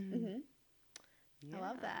turns." I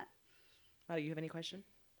love that. Do you have any question?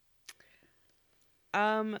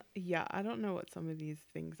 Yeah, I don't know what some of these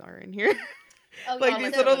things are in here. Oh, like yeah,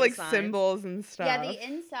 these so- little like signs. symbols and stuff. Yeah, the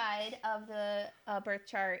inside of the birth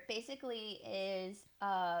chart basically is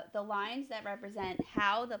the lines that represent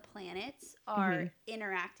how the planets are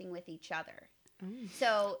interacting with each other.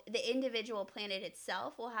 So the individual planet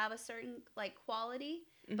itself will have a certain like quality,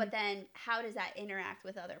 but then how does that interact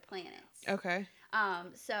with other planets? Okay.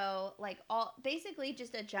 So like basically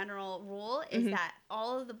just a general rule is that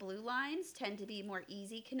all of the blue lines tend to be more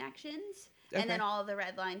easy connections. And then all of the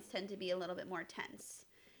red lines tend to be a little bit more tense.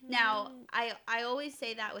 Now, I always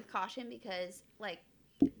say that with caution because, like,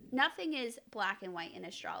 nothing is black and white in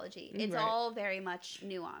astrology. It's all very much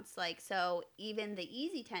nuanced. Like, so even the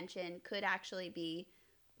easy tension could actually be,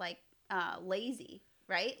 like, lazy,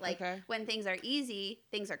 right? Like, when things are easy,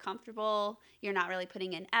 things are comfortable. You're not really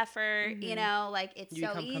putting in effort, like, it's You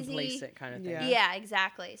so become easy. complacent kind of thing. Yeah,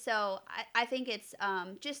 exactly. So I think it's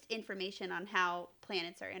just information on how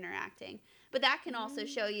planets are interacting. But that can also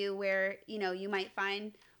show you where, you might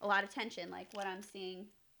find a lot of tension. Like what I'm seeing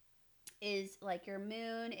is like your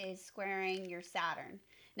moon is squaring your Saturn.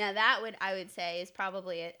 Now that I would say is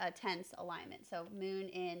probably a tense alignment. So moon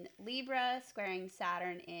in Libra squaring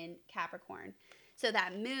Saturn in Capricorn. So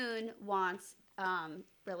that moon wants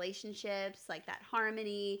relationships, like that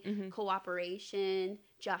harmony, cooperation,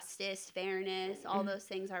 justice, fairness, all those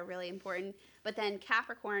things are really important. But then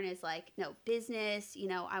Capricorn is like, no, business,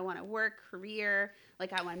 I want to work, career,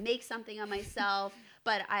 like I want to make something of myself,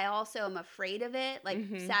 but I also am afraid of it. Like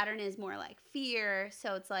Saturn is more like fear.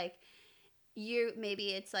 So it's like,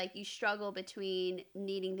 it's like you struggle between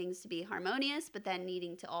needing things to be harmonious, but then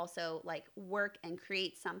needing to also like work and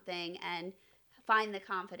create something and find the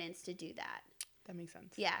confidence to do that. That makes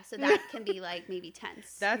sense. Yeah, so that can be like maybe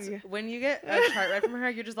tense. That's when you get a chart right from her,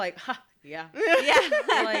 you're just like, ha, yeah. Yeah.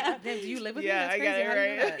 You're like, damn, do you live with me? That's crazy. I got it How do you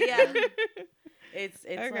do right. that? Yeah.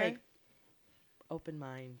 It's like open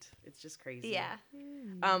mind. It's just crazy. Yeah.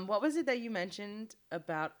 What was it that you mentioned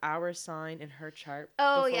about our sign in her chart?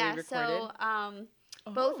 Oh before yeah. we recorded? So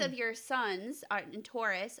Both of your sons are in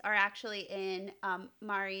Taurus are actually in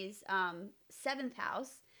Mari's 7th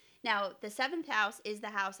house. Now, the 7th house is the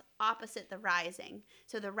house opposite the rising.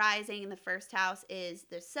 So the rising in the first house is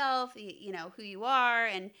the self, you know, who you are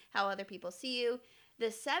and how other people see you. The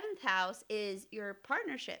 7th house is your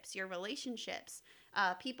partnerships, your relationships,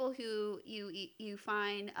 people who you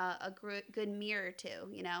find a good mirror to,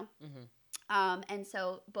 you know. Mm-hmm. And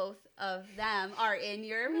so both of them are in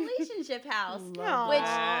your relationship house. Isn't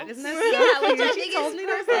that so which I think told is me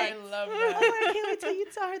perfect. that. I love that. Oh, I can't wait till you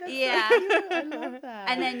tell her. That's Yeah. so cute. I love that.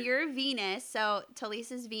 And then your Venus, so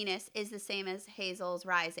Talisa's Venus is the same as Hazel's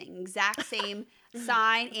rising. Exact same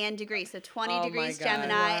sign and degree. So 20 Oh degrees my God.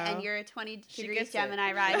 Gemini, Wow. and you're a 20 She degrees gets it.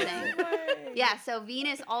 Gemini rising. Yeah, so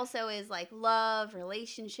Venus also is like love,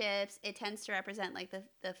 relationships. It tends to represent like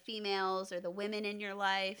the females or the women in your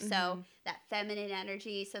life. So that feminine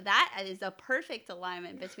energy. So that is a perfect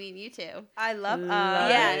alignment between you two. I love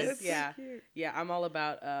Yes. it. Yeah. Yeah, I'm all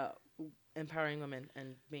about empowering women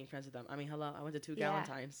and being friends with them. I mean, hello, I went to 2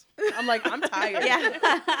 Galentines. I'm like, I'm tired. Yeah. We're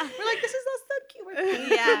like, this is so cute.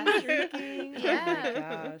 We're Yeah. drinking. Yeah. Oh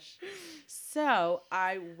my gosh. So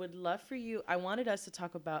I would love for you. I wanted us to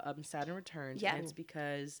talk about Saturn returns. Yeah. And it's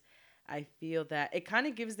because I feel that it kind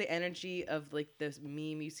of gives the energy of like this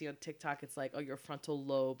meme you see on TikTok. It's like, oh, your frontal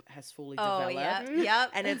lobe has fully developed.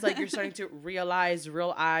 Yep. And it's like you're starting to realize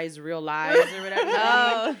real eyes, real lies, or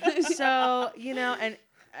whatever. So, you know, and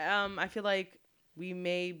I feel like we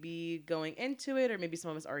may be going into it, or maybe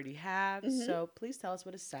some of us already have. So please tell us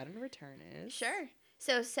what a Saturn return is. Sure.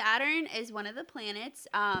 So Saturn is one of the planets.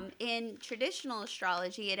 In traditional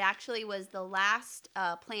astrology, it actually was the last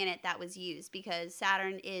planet that was used because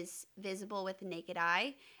Saturn is visible with the naked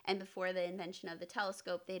eye. And before the invention of the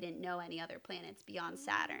telescope, they didn't know any other planets beyond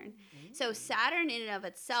Saturn. So Saturn in and of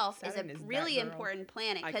itself Saturn is is a that really girl. important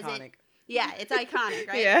planet. Iconic. It's iconic,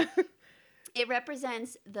 right? Yeah. It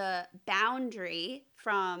represents the boundary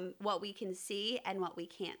from what we can see and what we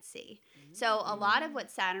can't see. So a lot of what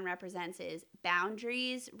Saturn represents is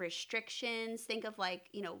boundaries, restrictions. Think of like,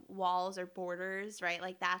 you know, walls or borders, right?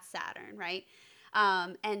 Like that's Saturn, right?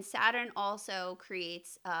 And Saturn also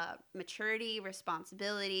creates maturity,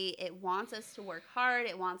 responsibility. It wants us to work hard.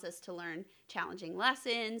 It wants us to learn challenging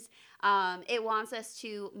lessons. It wants us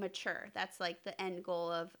to mature. That's like the end goal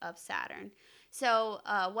of Saturn. So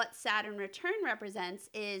what Saturn return represents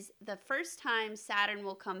is the first time Saturn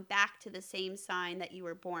will come back to the same sign that you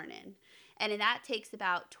were born in. And that takes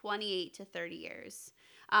about 28 to 30 years.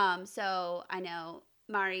 So I know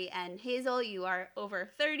Mari and Hazel, you are over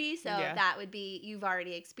 30, so that would be, you've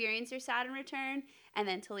already experienced your Saturn return. And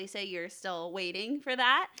then Talisa, you're still waiting for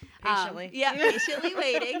that. Patiently. Patiently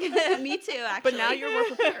waiting. Me too, actually. But now you're more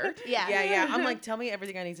prepared. Yeah. I'm like, tell me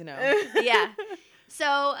everything I need to know. Yeah.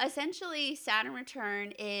 So essentially, Saturn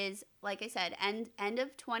return is, like I said, end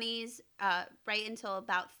of 20s, right until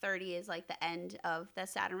about 30 is like the end of the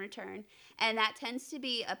Saturn return. And that tends to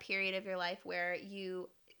be a period of your life where you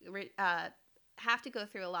have to go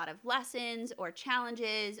through a lot of lessons or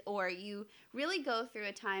challenges, or you really go through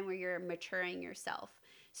a time where you're maturing yourself.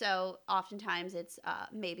 So oftentimes it's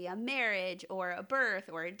maybe a marriage or a birth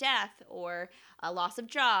or a death or a loss of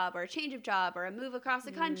job or a change of job or a move across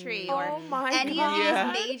the country or any of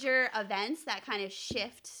these major events that kind of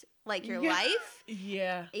shift like your life.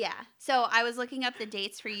 Yeah. Yeah. So I was looking up the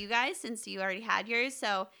dates for you guys since you already had yours.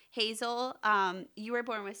 So Hazel, you were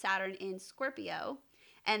born with Saturn in Scorpio,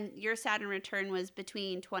 and your Saturn return was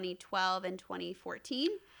between 2012 and 2014.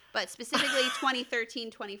 But specifically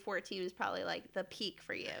 2013, 2014 was probably like the peak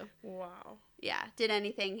for you. Wow. Yeah. Did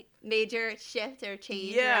anything major shift or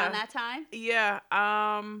change around that time? Yeah.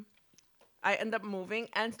 I ended up moving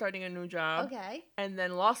and starting a new job. Okay. And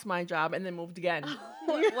then lost my job and then moved again.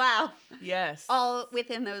 Wow. Yes. All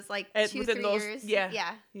within those like 2-3 years.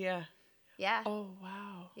 Yeah. Yeah. Oh,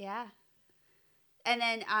 wow. Yeah. And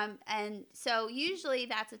then, and so usually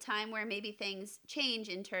that's a time where maybe things change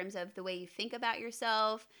in terms of the way you think about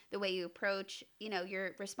yourself, the way you approach, you know,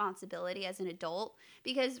 your responsibility as an adult.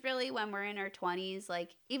 Because really when we're in our 20s,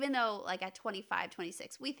 like, even though like at 25,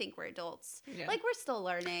 26, we think we're adults, like we're still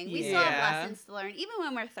learning. We still have lessons to learn. Even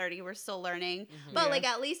when we're 30, we're still learning. But like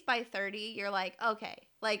at least by 30, you're like, okay,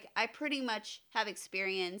 like I pretty much have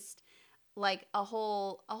experienced like a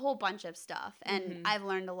whole bunch of stuff, and I've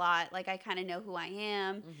learned a lot. Like I kind of know who I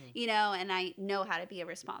am, you know, and I know how to be a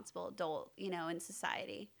responsible adult, you know, in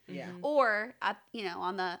society. Or you know,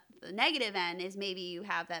 on the negative end is maybe you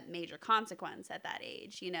have that major consequence at that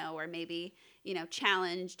age, you know, or maybe, you know,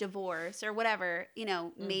 challenge, divorce, or whatever, you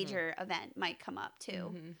know, major event might come up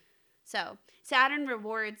too. So Saturn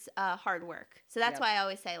rewards hard work. So that's why I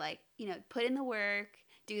always say, like, you know, put in the work,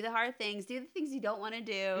 do the hard things, do the things you don't want to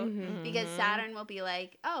do, because Saturn will be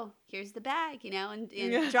like, oh, here's the bag, you know, and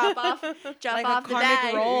drop off like the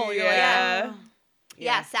bag. Roll.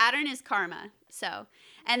 Yeah, Saturn is karma. So,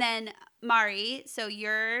 and then Mari, so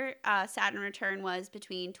your Saturn return was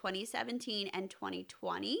between 2017 and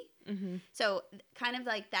 2020. So kind of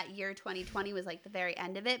like that year 2020 was like the very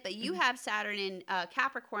end of it, but you have Saturn in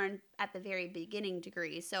Capricorn at the very beginning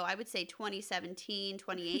degree. So I would say 2017,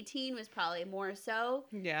 2018 was probably more so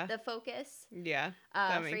the focus. Yeah.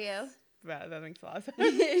 For you. That makes a lot of sense.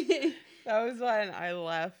 That was when I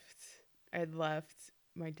left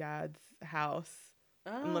my dad's house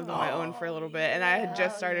and lived on my own for a little bit, and I had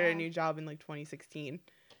just started a new job in like 2016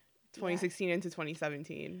 into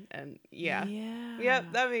 2017, and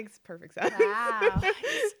that makes perfect sense. Wow.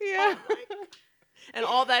 Yeah. And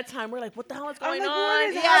all that time, we're like, what the hell is going on? What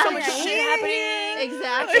is So much shit happening.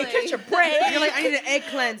 Exactly. Catch a break. You're like, I need an egg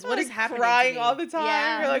cleanse. What is happening? Crying all the time.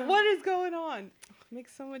 Yeah. You're like, what is going on?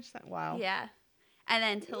 Makes so much sense. Wow. Yeah. And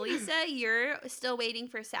then Talisa, you're still waiting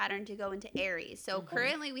for Saturn to go into Aries. So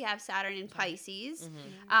currently we have Saturn in Pisces.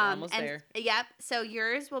 Almost there. Yep. So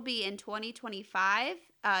yours will be in 2025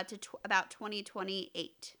 to about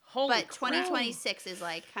 2028. Holy but 2026 is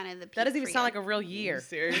like kind of the peak. That doesn't even for sound you. like a real year.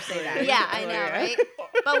 Seriously. Yeah, I know, right?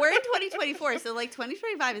 But we're in 2024, so like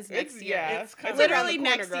 2025 is next year. Yeah, It's it's literally around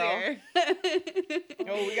the next corner, year.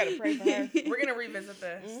 Oh, we gotta pray for her. We're going to revisit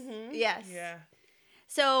this. Yes. Yeah.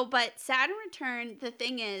 So, but Saturn return, the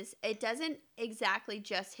thing is, it doesn't exactly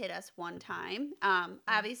just hit us one time.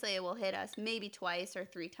 Obviously, it will hit us maybe twice or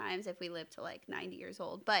 3 times if we live to like 90 years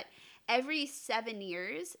old. But every 7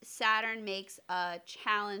 years, Saturn makes a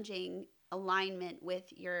challenging alignment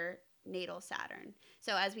with your natal Saturn.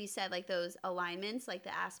 So as we said, like those alignments, like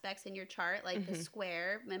the aspects in your chart, like the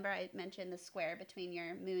square. Remember I mentioned the square between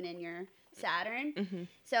your moon and your Saturn?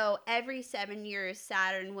 So every 7 years,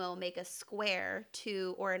 Saturn will make a square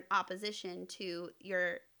to or an opposition to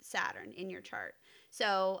your Saturn in your chart.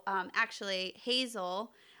 So actually,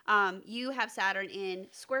 Hazel, you have Saturn in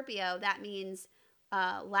Scorpio. That means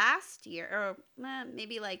last year, or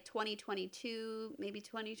maybe like 2022, maybe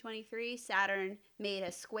 2023, Saturn made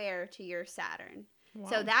a square to your Saturn. Wow.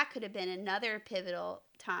 So that could have been another pivotal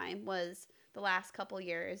time, was the last couple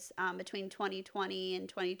years between 2020 and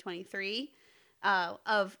 2023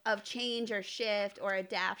 of change or shift or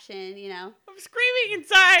adaptation, you know. I'm screaming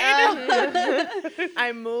inside.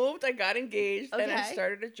 I moved, I got engaged, and I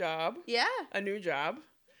started a job. Yeah. A new job.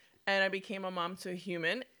 And I became a mom to a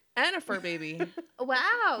human and a fur baby.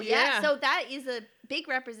 Wow. Yeah. So that is a big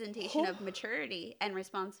representation of maturity and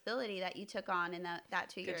responsibility that you took on in that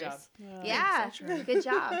 2 years. Good job. Yeah. Good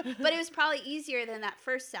job. But it was probably easier than that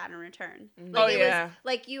first Saturn return. Like was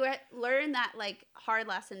like you learned that like hard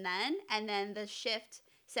lesson then, and then the shift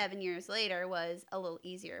 7 years later was a little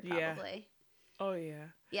easier probably. Oh yeah.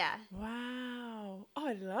 Yeah. Wow. Oh,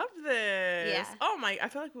 I love this. Yeah. Oh my, I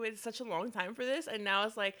feel like we waited such a long time for this, and now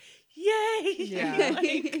it's like, yay. Yeah.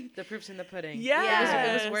 Like, the proof's in the pudding.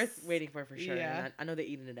 Yeah. It was worth waiting for sure. Yeah. And I know they're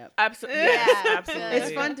eating it up. Absolutely. Yeah. Yes, absolutely.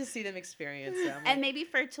 It's fun to see them experience them. And maybe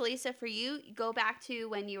for Talisa, for you, go back to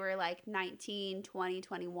when you were like 19, 20,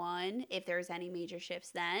 21, if there's any major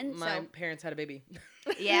shifts then. My parents had a baby.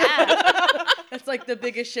 Yeah. That's like the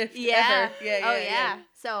biggest shift ever. Yeah.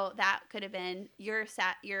 So that could have been your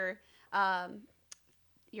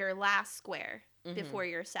last square before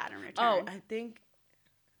your Saturn return. Oh, I think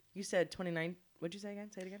you said 29. What'd you say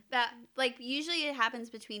again? Say it again. That like usually it happens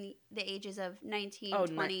between the ages of 19,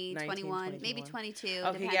 20, 21, maybe 22.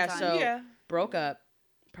 Okay, depends so broke up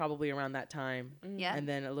probably around that time. Yeah. And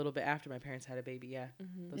then a little bit after my parents had a baby. Yeah.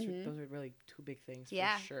 Those are really 2 big things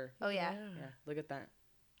for sure. Oh yeah. Yeah. Look at that.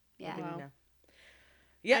 Yeah. Look at me now.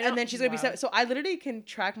 Yeah, and then she's gonna be 7. So I literally can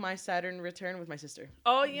track my Saturn return with my sister.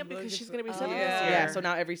 Oh yeah, because she's gonna be 7 this year. Yeah. So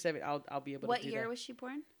now every 7, I'll be able to do that. What year was she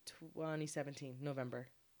born? 2017, November.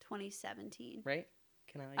 2017. Right?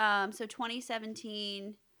 Can I? So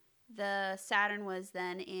 2017, the Saturn was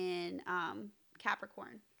then in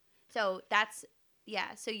Capricorn. So that's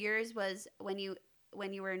So yours was when you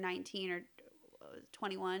were 19 or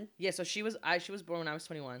 21. Yeah. So she was born when I was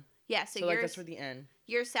 21. Yeah. So like that's for the end.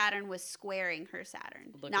 Your Saturn was squaring her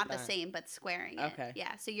Saturn. Not the same, but squaring it. Okay.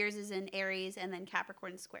 Yeah. So yours is in Aries, and then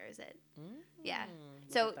Capricorn squares it. Yeah.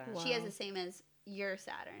 So she has the same as your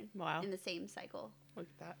Saturn. Wow. In the same cycle. Look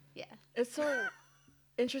at that. Yeah. It's so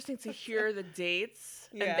interesting to hear the dates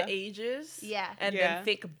and the ages. Yeah. And then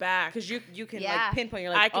think back. Because you can like pinpoint.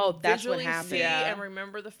 You're like, I can that's what visually happened. see and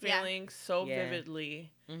remember the feeling so Yeah.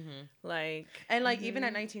 vividly. Mm-hmm. Like And like even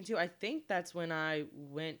at 19 too, I think that's when I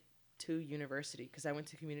went to university because I went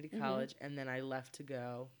to community college and then I left to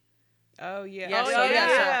go. Oh yeah. Yeah, oh, so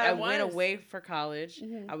yeah. I went away for college.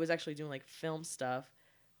 I was actually doing like film stuff.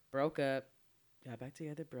 Broke up, got back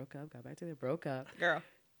together, broke up, got back together, broke up. Girl.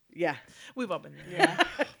 Yeah. We've all been there.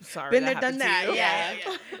 Yeah. Sorry. Been there, done that.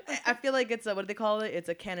 Yeah. I feel like it's what do they call it? It's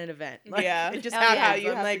a canon event. Like, yeah. It just happens. happens. How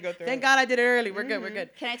you I'm have like, to go through thank it. God I did it early. We're good. We're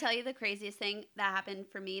good. Can I tell you the craziest thing that happened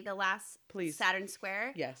for me the last Please. Saturn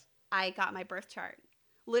Square? Yes. I got my birth chart.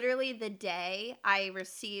 Literally the day I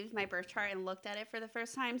received my birth chart and looked at it for the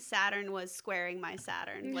first time, Saturn was squaring my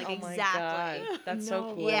Saturn. Like, Oh my exactly. God. That's so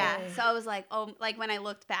No cool. way. Yeah. So I was like, oh, like when I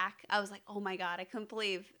looked back, I was like, oh my God, I couldn't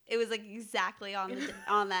believe it was like exactly on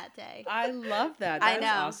on that day. I love that. I That's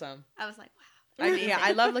know. awesome. I was like, wow.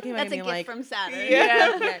 I love looking back That's and a being gift like, from Saturn.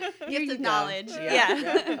 Yeah. Here Gift you of go. knowledge. Yeah.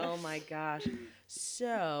 Yeah. Oh my gosh.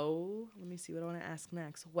 So let me see what I want to ask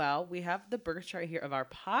next. Well, we have the birth chart here of our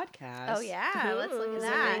podcast. Oh yeah, let's look at Is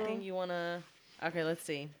there that. anything you want to? Okay, let's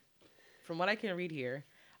see. From what I can read here,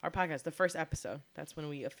 our podcast, the first episode, that's when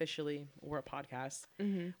we officially were a podcast.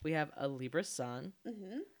 Mm-hmm. We have a Libra sun,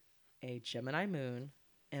 Mm-hmm. a Gemini moon,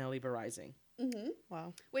 and a Libra rising. Mm-hmm.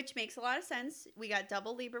 Wow. Which makes a lot of sense. We got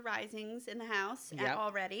double Libra risings in the house Yep.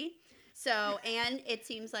 already. So, and it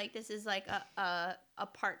seems like this is like a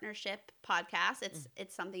partnership podcast.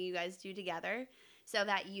 It's something you guys do together. So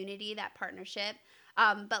that unity, that partnership.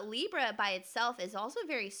 But Libra by itself is also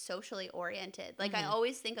very socially oriented. Like I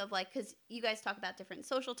always think of like, because you guys talk about different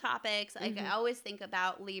social topics. Like I always think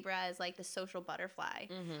about Libra as like the social butterfly,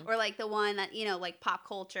 or like the one that like pop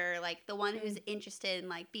culture, like the one who's interested in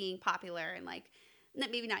like being popular and like.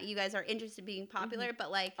 Maybe not you guys are interested in being popular,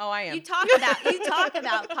 but like I am. you talk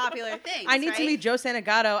about popular things. I need to right? meet Joe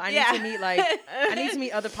Santagato. I Yeah. need to meet I need to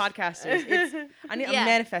meet other podcasters. I'm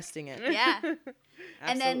manifesting it. Yeah.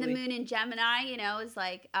 And then the Absolutely. moon in Gemini, is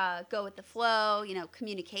like go with the flow,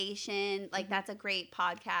 communication. Like that's a great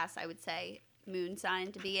podcast, I would say, moon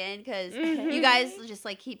sign to be in because you guys just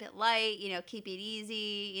like keep it light, keep it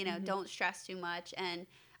easy, don't stress too much. And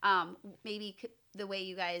maybe the way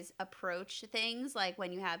you guys approach things, like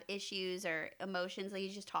when you have issues or emotions, like you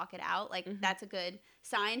just talk it out. Like that's a good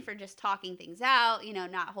sign for just talking things out,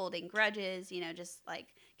 not holding grudges, just like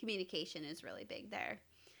communication is really big there.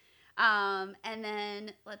 And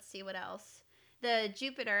then let's see what else. The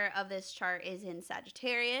Jupiter of this chart is in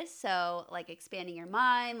Sagittarius, so like expanding your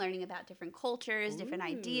mind, learning about different cultures, different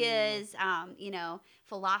ideas,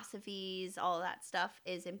 philosophies, all of that stuff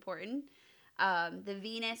is important. The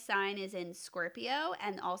Venus sign is in Scorpio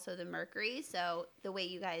and also the Mercury. So the way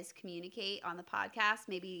you guys communicate on the podcast,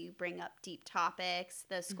 maybe you bring up deep topics.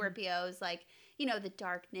 The Scorpios, like, the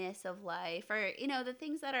darkness of life or, the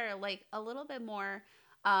things that are like a little bit more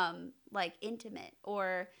like intimate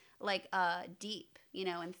or like deep,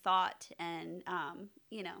 in thought and,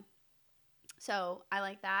 so I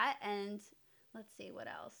like that. And let's see what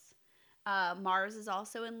else. Mars is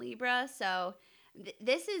also in Libra. So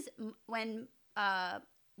this is when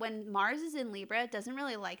Mars is in Libra, it doesn't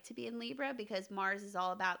really like to be in Libra because Mars is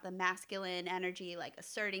all about the masculine energy, like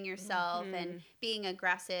asserting yourself and being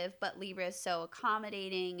aggressive. But Libra is so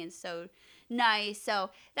accommodating and so nice.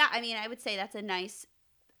 So that, I would say that's a nice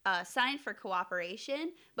sign for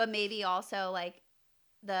cooperation, but maybe also like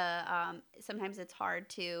sometimes it's hard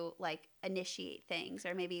to like initiate things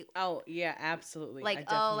or maybe absolutely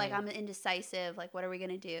like like I'm indecisive, like what are we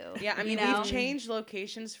gonna do? We've changed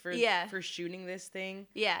locations for shooting this thing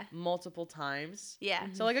multiple times,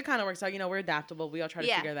 so like it kind of works out, we're adaptable, we all try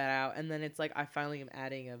to figure that out, and then it's like I finally am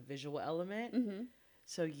adding a visual element,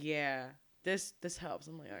 so this helps.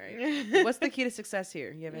 I'm like, all right, what's the key to success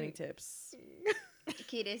here? You have any tips?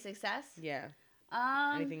 Key to success?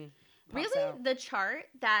 Anything really out? The chart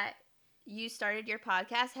that you started your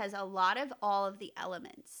podcast has a lot of all of the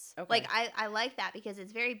elements. Okay. Like I like that because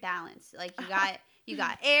it's very balanced. Like you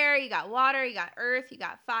got air, you got water, you got earth, you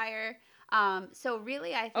got fire. So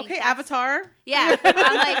really I think Avatar. Yeah.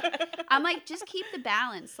 I'm like just keep the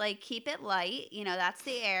balance. Like keep it light, that's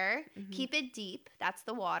the air. Keep it deep, that's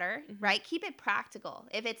the water, right? Keep it practical.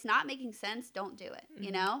 If it's not making sense, don't do it,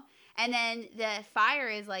 And then the fire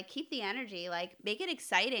is like keep the energy, like make it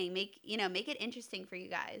exciting, make it interesting for you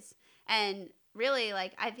guys. And really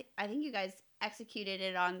like I think you guys executed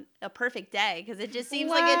it on a perfect day because it just seems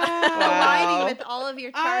like it's aligning with all of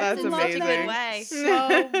your charts in such a good way.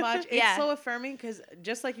 So much. It's so affirming because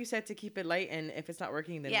just like you said, to keep it light, and if it's not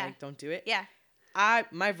working, then like don't do it.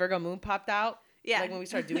 My Virgo moon popped out. Like when we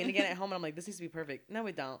started doing it again at home, and I'm like, this needs to be perfect. No,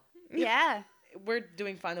 we don't. Yeah. we're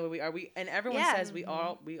doing fine the way we are. And everyone says we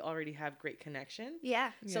already have great connection.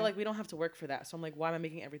 Yeah. So like we don't have to work for that. So I'm like, why am I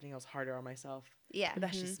making everything else harder on myself? Yeah. But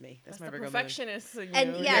that's just me. That's my the Virgo perfectionist.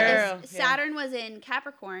 And Saturn was in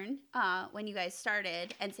Capricorn when you guys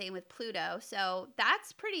started, and same with Pluto. So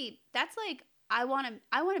that's like I want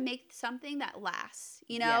to make something that lasts,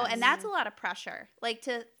 you know, and that's a lot of pressure. Like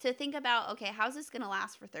to think about, okay, how's this gonna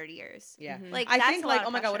last for 30 years? Yeah, like I that's think a like, lot oh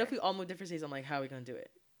of my god, what pressure. if we all move different states? I'm like, how are we gonna do it?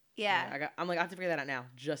 Yeah, I'm like, I have to figure that out now,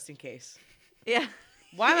 just in case. Yeah.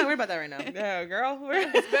 Why am I worried about that right now? No, girl.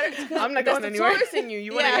 It's better. I'm not going anywhere. Taurus in you.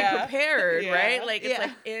 You want to be prepared, right? Like it's Yeah.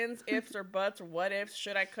 like ins, ifs, or buts, or what ifs.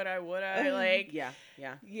 Should I? Could I? Would I? Like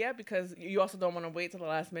yeah. Because you also don't want to wait till the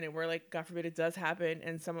last minute where, like, God forbid, it does happen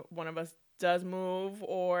and one of us does move,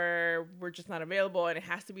 or we're just not available and it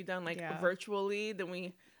has to be done like virtually. Then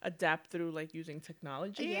we adapt through like using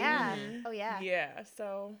technology. Yeah. Oh yeah. Yeah.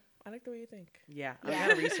 So I like the way you think. Yeah. I'm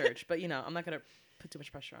gonna research, but I'm not gonna put too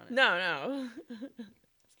much pressure on it. No.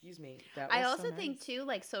 Excuse me. I also think too,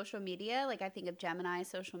 like social media, like I think of Gemini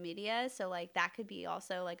social media. So like that could be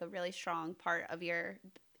also like a really strong part of your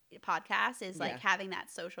podcast is like having that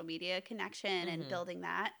social media connection and building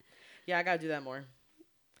that. Yeah, I gotta do that more.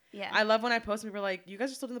 Yeah. I love when I post and people are like, you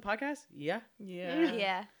guys are still doing the podcast? Yeah.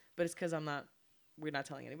 Yeah. But it's because we're not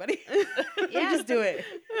telling anybody. Yeah. Just do it.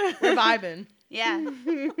 We're vibing. Yeah.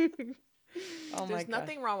 Oh my There's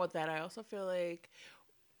nothing wrong with that. I also feel like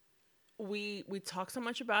we talk so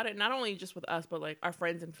much about it, not only just with us, but like our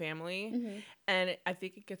friends and family. And I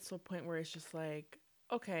think it gets to a point where it's just like,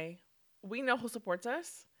 okay, we know who supports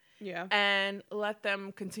us. Yeah. And let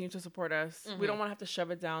them continue to support us. We don't want to have to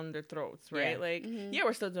shove it down their throats, right? Like,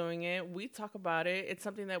 we're still doing it. We talk about it. It's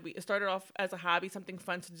something that it started off as a hobby, something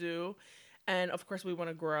fun to do. And of course we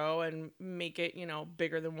want to grow and make it,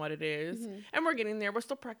 bigger than what it is. And we're getting there. We're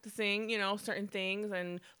still practicing, certain things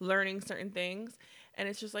and learning certain things. And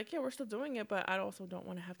it's just like, we're still doing it, but I also don't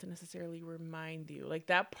want to have to necessarily remind you. Like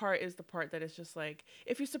that part is the part that is just like,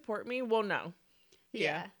 if you support me, we'll know.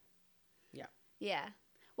 Yeah.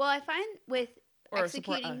 Well, I find with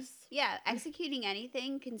executing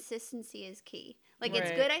anything, consistency is key. Like it's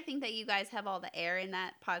good, I think, that you guys have all the air in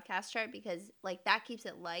that podcast chart because like that keeps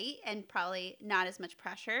it light and probably not as much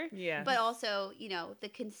pressure. Yeah. But also, the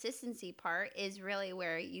consistency part is really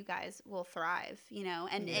where you guys will thrive,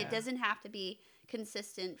 and it doesn't have to be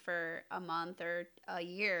consistent for a month or a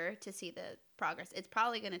year to see the progress. It's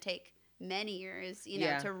probably going to take many years,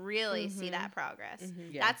 to really see that progress.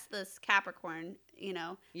 That's this Capricorn,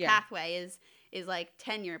 pathway is like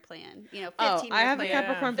 10-year plan, 15-year plan. I have a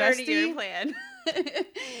Capricorn 30-year plan.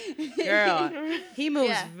 Girl, he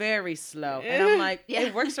moves very slow. And I'm like,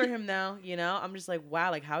 it works for him now, I'm just like,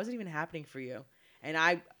 wow, like how is it even happening for you? And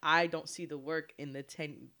I don't see the work in the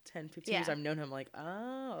 10, 15 years I've known him. Like,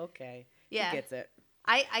 oh, okay. Yeah. He gets it.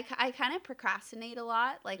 I kind of procrastinate a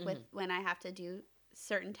lot, like with when I have to do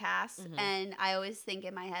certain tasks, and I always think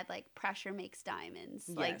in my head like pressure makes diamonds,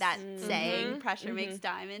 like that saying, pressure makes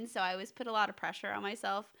diamonds. So I always put a lot of pressure on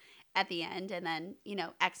myself at the end, and then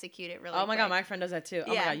execute it really. Oh my quick. God, my friend does that too.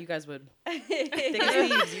 Oh my God, you guys would. Thick as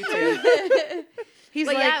thieves, you two. He's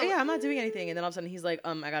but like, I'm not doing anything, and then all of a sudden he's like,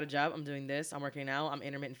 I got a job, I'm doing this, I'm working out, I'm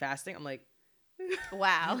intermittent fasting. I'm like,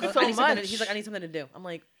 wow, so much. He's like, I need something to do. I'm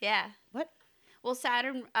like, what? Well,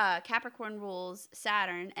 Saturn, Capricorn rules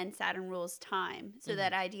Saturn, and Saturn rules time. So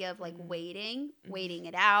that idea of like waiting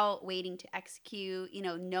it out, waiting to execute,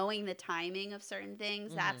 knowing the timing of certain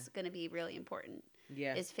things, that's going to be really important.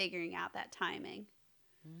 Yeah. Is figuring out that timing.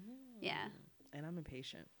 Yeah. And I'm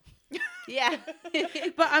impatient. Yeah.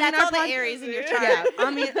 But I mean, that's all the Aries in your chart. Yeah. I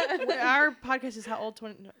mean, our podcast is how old?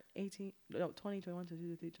 20, 21, 22,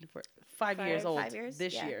 23, 24. 5 years old. 5 years?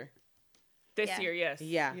 This year, yes.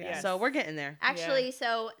 Yeah. So we're getting there. Actually,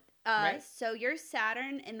 so your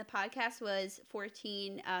Saturn in the podcast was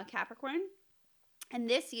 14 Capricorn. And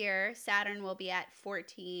this year, Saturn will be at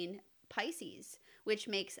 14 Pisces, which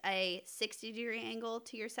makes a 60-degree angle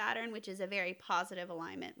to your Saturn, which is a very positive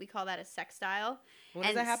alignment. We call that a sextile. When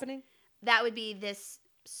is that happening? That would be this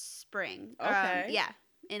spring. Okay.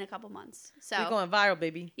 In a couple months. So we're going viral,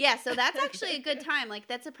 baby. Yeah, so that's actually a good time. Like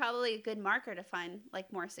that's probably a good marker to find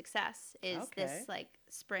like more success is this like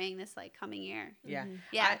spring, this like coming year. Yeah.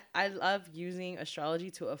 Yeah. I love using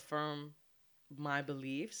astrology to affirm my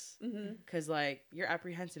beliefs because like you're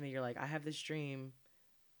apprehensive and you're like, I have this dream.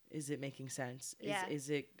 Is it making sense?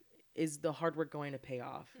 Is the hard work going to pay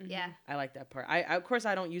off? Yeah. I like that part. I of course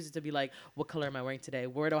I don't use it to be like, what color am I wearing today?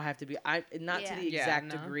 Where do I have to be? Not to the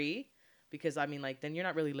exact degree. Because I mean, like, then you're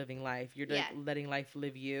not really living life. You're like letting life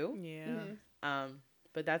live you. Yeah.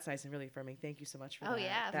 But that's nice and really affirming. Thank you so much for that. Oh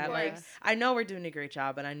yeah, that, of like, course. I know we're doing a great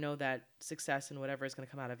job, and I know that success and whatever is going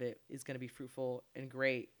to come out of it is going to be fruitful and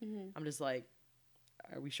great. I'm just like,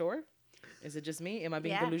 are we sure? Is it just me? Am I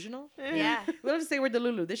being delusional? Yeah. We'll just say we're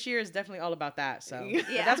Delulu. This year is definitely all about that. So Yeah. if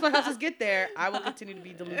that's what helps us get there. I will continue to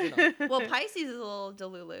be delusional. Well, Pisces is a little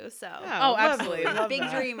delulu, so Oh, absolutely. Love big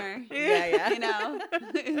that. dreamer. Yeah. You know.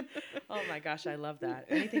 Oh my gosh, I love that.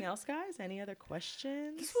 Anything else, guys? Any other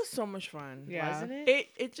questions? This was so much fun. Yeah. Wasn't it?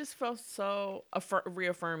 It just felt so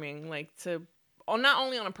reaffirming, like to, not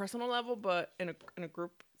only on a personal level, but in a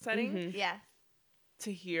group setting, Yeah.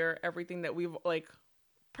 to hear everything that we've like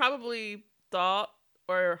probably thought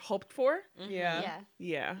or hoped for. Yeah.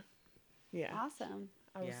 Yeah. Yeah. Awesome.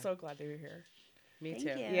 I was so glad they were here. Me Thank too.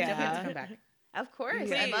 you. Definitely have to Yeah. come back. Of course.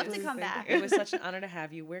 Please. I'd love to come back. It was such an honor to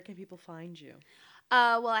have you. Where can people find you?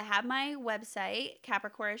 Well, I have my website,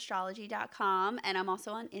 CapriCoraAstrology.com, and I'm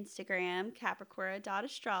also on Instagram,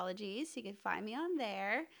 CapriCora.astrology, so you can find me on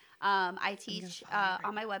there. I teach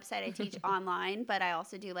on my website. I teach online, but I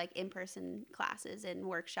also do like in-person classes and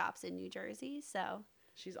workshops in New Jersey. So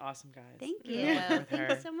She's awesome, guys. thank Good you. luck with Thank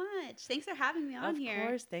her. you so much. Thanks for having me on here. Of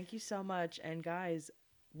course. Thank you so much. And guys,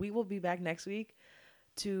 we will be back next week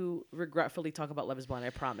to regretfully talk about Love Is Blind. I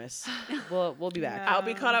promise. We'll be back. Yeah. I'll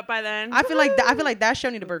be caught up by then. I feel like that show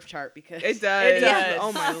need a birth chart because It does. It does.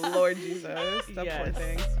 Oh my Lord Jesus. The poor Yes.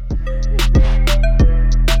 thing.